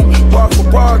chrome. Bar for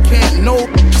bar, can't no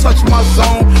touch my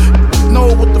zone.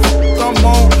 Know what the I'm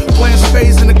on. Playing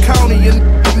spades in the county, and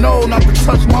know not to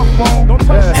touch my phone.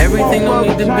 Everything don't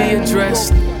need to be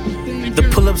addressed. The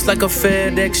pull-ups like a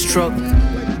FedEx truck.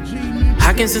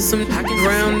 I can send some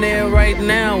around there right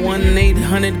now.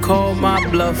 1-800, call my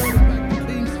bluff.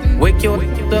 Wake your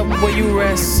up where you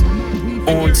rest.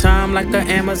 On time like an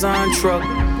Amazon truck.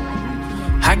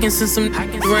 I can send some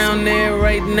around there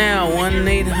right now.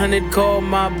 1-800, call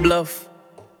my bluff.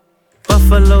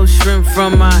 Buffalo shrimp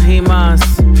from Mahimas.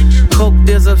 Coke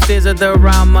deals upstairs at the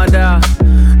Ramada.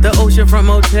 The oceanfront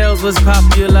motels was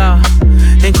popular,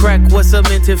 and crack was a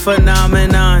minted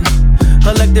phenomenon.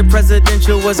 Elected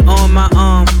presidential was on my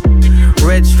arm.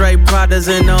 Red stripe Pradas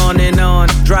and on.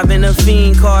 Driving a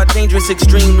fiend car, dangerous,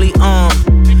 extremely armed.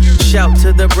 Shout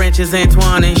to the branches,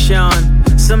 Antoine and Sean.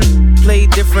 Some play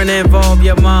different, involve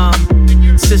your mom.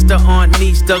 Sister, aunt,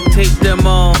 niece, duct tape them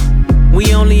all.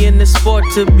 We only in the sport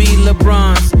to be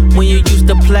LeBron's. When you use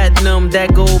the platinum,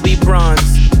 that gold be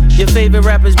bronze. Your favorite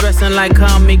rappers dressing like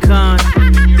Comic-Con.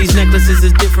 These necklaces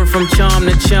is different from charm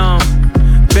to charm.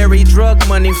 Bury drug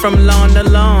money from lawn to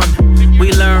lawn.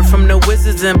 We learn from the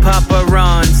wizards and Papa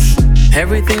Rons.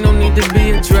 Everything don't need to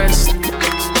be addressed.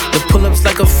 The pull-ups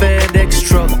like a FedEx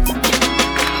truck.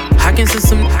 I can send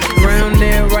some around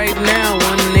there right now.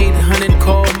 1-800,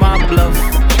 call my bluff.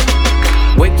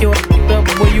 Wake your up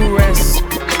where you rest.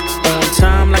 On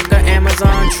time like an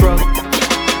Amazon truck.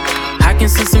 I can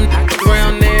send some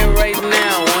around there right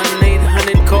now.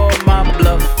 1-800, call my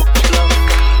bluff.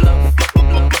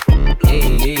 Hey,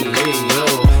 hey, hey, yo.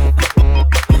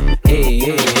 Hey,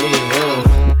 hey, hey, yo.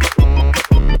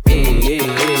 Hey, hey,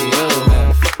 hey, yo.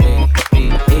 Hey,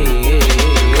 hey, hey,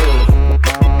 yo.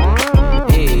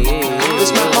 Hey, hey, hey.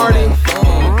 It's my party.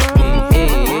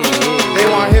 They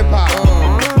want hip hop.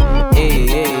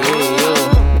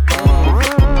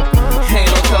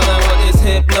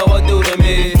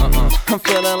 I'm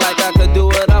feeling like I could do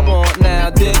what I want now.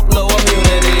 Dip low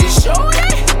immunity.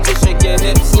 Just shake your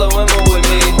hips slow and move with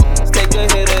me. Take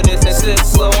a hit of this and sip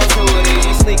slow into it.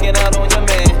 You sneaking out on your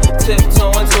man,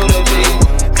 tiptoeing to the beat.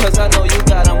 Cause I know you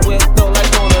got him whipped though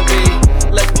like on the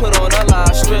beat. Let's put on a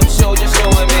live strip show, just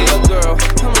showing me a girl.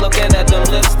 I'm looking at them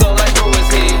lips though like who is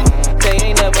he? They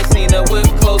ain't never seen a whip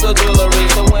clothes or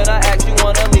jewelry. So when I ask you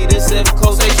wanna leave this zip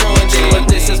close, they showing G. But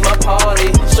this is my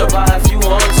party, survive if you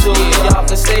want to. Y'all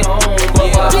can stay home.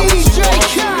 DJ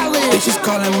Khaled. They just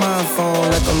calling my phone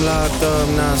like I'm locked up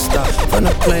non-stop. From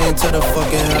the plane to the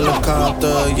fucking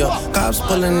helicopter, yo. Cops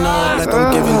pulling up like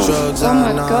I'm giving drugs. Oh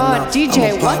my god,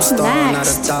 DJ, what's next? Not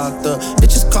a doctor. They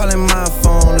just calling my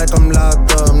phone like I'm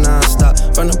locked up non-stop.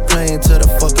 From the plane to the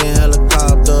fucking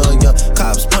helicopter, yo.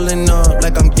 Cops pulling up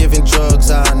like I'm giving drugs.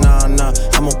 Nah.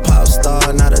 I'm a pop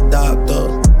star, not a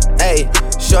doctor. Hey,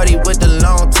 shorty with the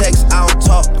long text, I don't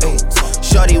talk. Ay.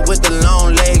 Shorty with the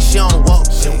long legs, she don't walk.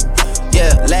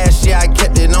 Yeah, last year I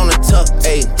kept it on the tuck.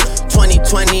 Ayy,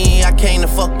 2020 I came to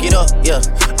fuck it up. Yeah,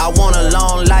 I want a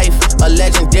long life, a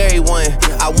legendary one.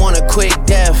 I want a quick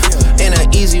death and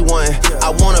an easy one.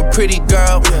 I want a pretty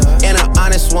girl and an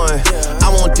honest one. I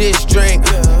want this drink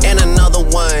and another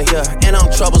one. Yeah, and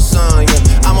I'm troublesome.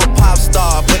 Yeah, I'm a pop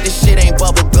star, but this shit ain't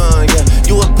bubble gum. Yeah,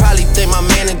 you would probably think my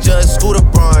manager is Scooter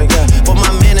Braun. Yeah, but my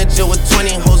manager with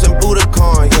 20 hoes and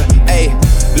Budokan. Yeah, ayy,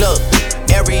 look.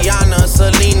 Ariana,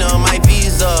 Selena, my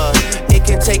visa. It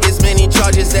can take as many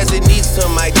charges as it needs to,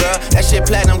 my girl. That shit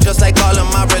platinum just like all of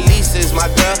my releases,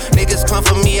 my girl. Niggas come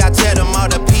for me, I tear them all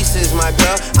to pieces, my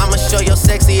girl. I'ma show your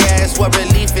sexy ass what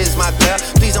relief is, my girl.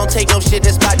 Please don't take no shit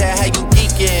that's about to have you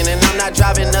geeking. And I'm not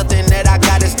driving nothing that I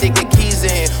gotta stick the keys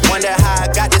in. Wonder how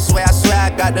I got this way, I swear I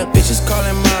got the bitches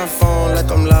calling my phone like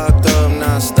I'm locked up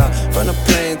non-stop. From the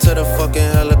plane to the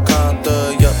fucking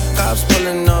helicopter, yeah. Cops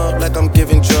pulling up like I'm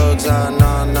giving drugs, nah.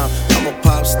 I'm a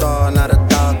pop star, not a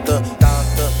doctor.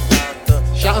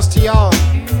 Shouts to y'all.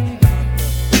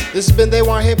 This has been They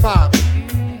Want Hip Hop.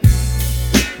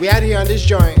 We out here on this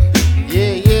joint.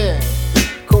 Yeah.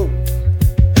 Cool.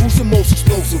 Who's the most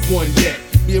explosive one yet?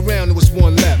 Be around, there was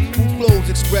one left. Who flows,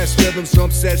 express rhythms,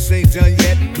 drum sets ain't done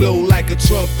yet. Blow like a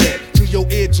trumpet to your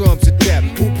eardrums to death.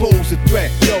 Who pose a threat?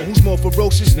 Yo, who's more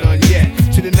ferocious? None yet.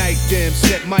 To the night dim,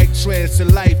 set mic trends to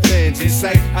life ends. In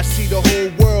sight, I see the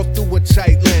whole world through a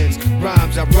tight lens.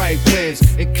 Rhymes I write wins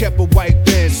and kept a white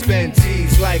bend. Spend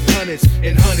G's like hundreds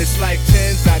and hundreds like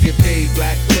tens. I get paid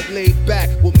black, but laid back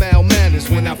with mal manners.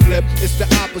 When I flip, it's the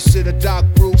opposite of Doc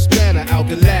Bruce Banner. Out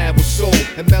the lab with soul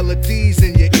and melodies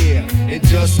in your ear. And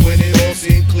just when it all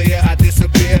seemed clear, I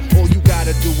disappear. All you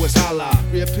gotta do is holla,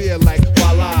 reappear like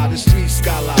voila, the street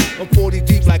scholar. I'm 40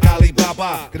 deep like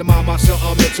Alibaba. Get a mama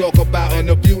something to talk about in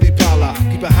the beauty parlor.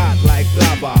 Keep it hot like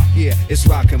lava. Yeah, it's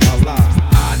rockin' my life.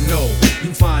 I know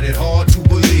you find it hard to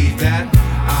believe that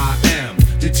I am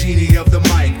the genie of the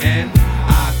mic and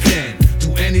I can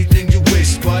do anything you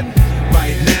wish, but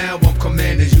right now I'm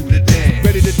commanding you to dance.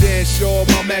 Ready to dance, sure.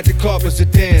 My magic carpet's a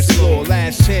dance floor.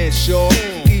 Last chance, sure.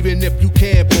 Even if you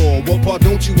can't ball, what part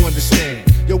don't you understand?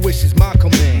 Your wish is my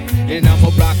command, and I'ma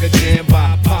rock a jam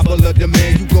by popular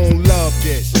demand. You gon' love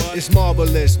this, it's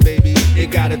marvelous, baby.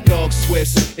 It got a dog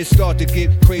twist, it start to get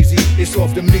crazy. It's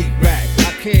off the meat rack.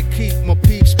 I can't keep my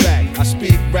peeps back. I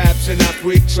speak raps and I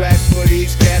freak tracks for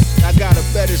these cats. I got a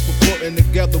fetish for putting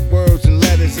together words and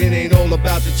letters. It ain't all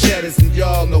about the cheddars, and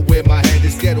y'all know where my head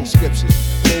is. Ghetto scriptures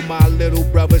for my little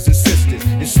brothers and sisters,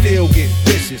 and still get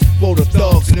vicious for the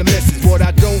thugs and the misses. What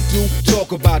I don't do,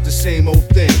 talk about the same old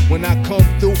thing. When I come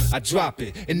through, I drop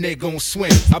it, and they gon'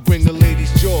 swing. I bring the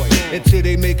ladies joy until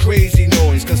they make crazy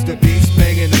noise. Cause the beat's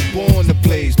banging and born to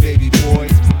blaze, baby boy.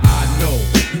 I know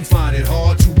you find it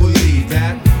hard to believe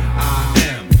that I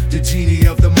am the genie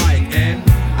of the mic and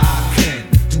I can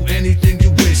do anything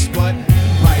you wish, but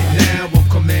right now I'm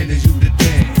commanding you to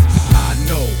dance. I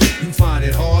know you find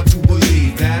it hard to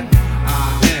believe that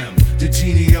I am the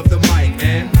genie of the mic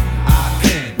and I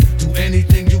can do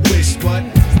anything you wish, but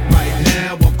right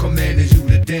now I'm commanding you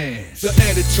to dance. The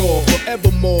editor,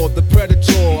 forevermore, the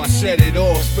predator. I said it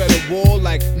all, spread a war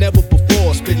like never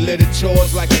before. Spit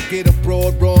literatures like I get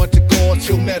abroad, raw to core,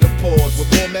 chill metaphors.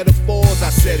 With more metaphors, I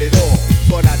said it all.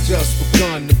 But I just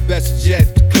begun, the best is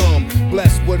yet to come.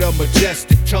 Blessed with a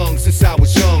majestic tongue since I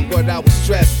was young. But I was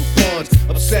stressed with funds,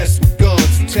 obsessed with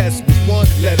guns. The test was one,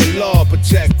 let the law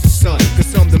protect the son.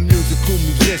 Cause I'm the musical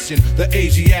musician, the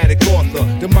Asiatic author,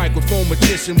 the microphone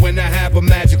magician. When I have a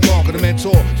magic marker, the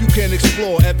mentor, you can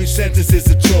explore. Every sentence is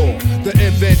a chore. The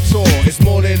inventor is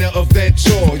more than an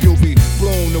adventure. You'll be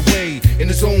blown away in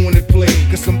the zone when it play.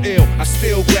 Cause I'm ill, I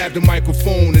still grab the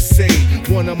microphone and say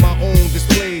one of my own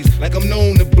displays, like I'm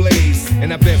known to blaze.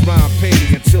 And I bet rhyme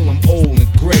pay until I'm old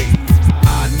and gray.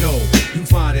 I know you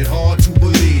find it hard to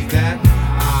believe that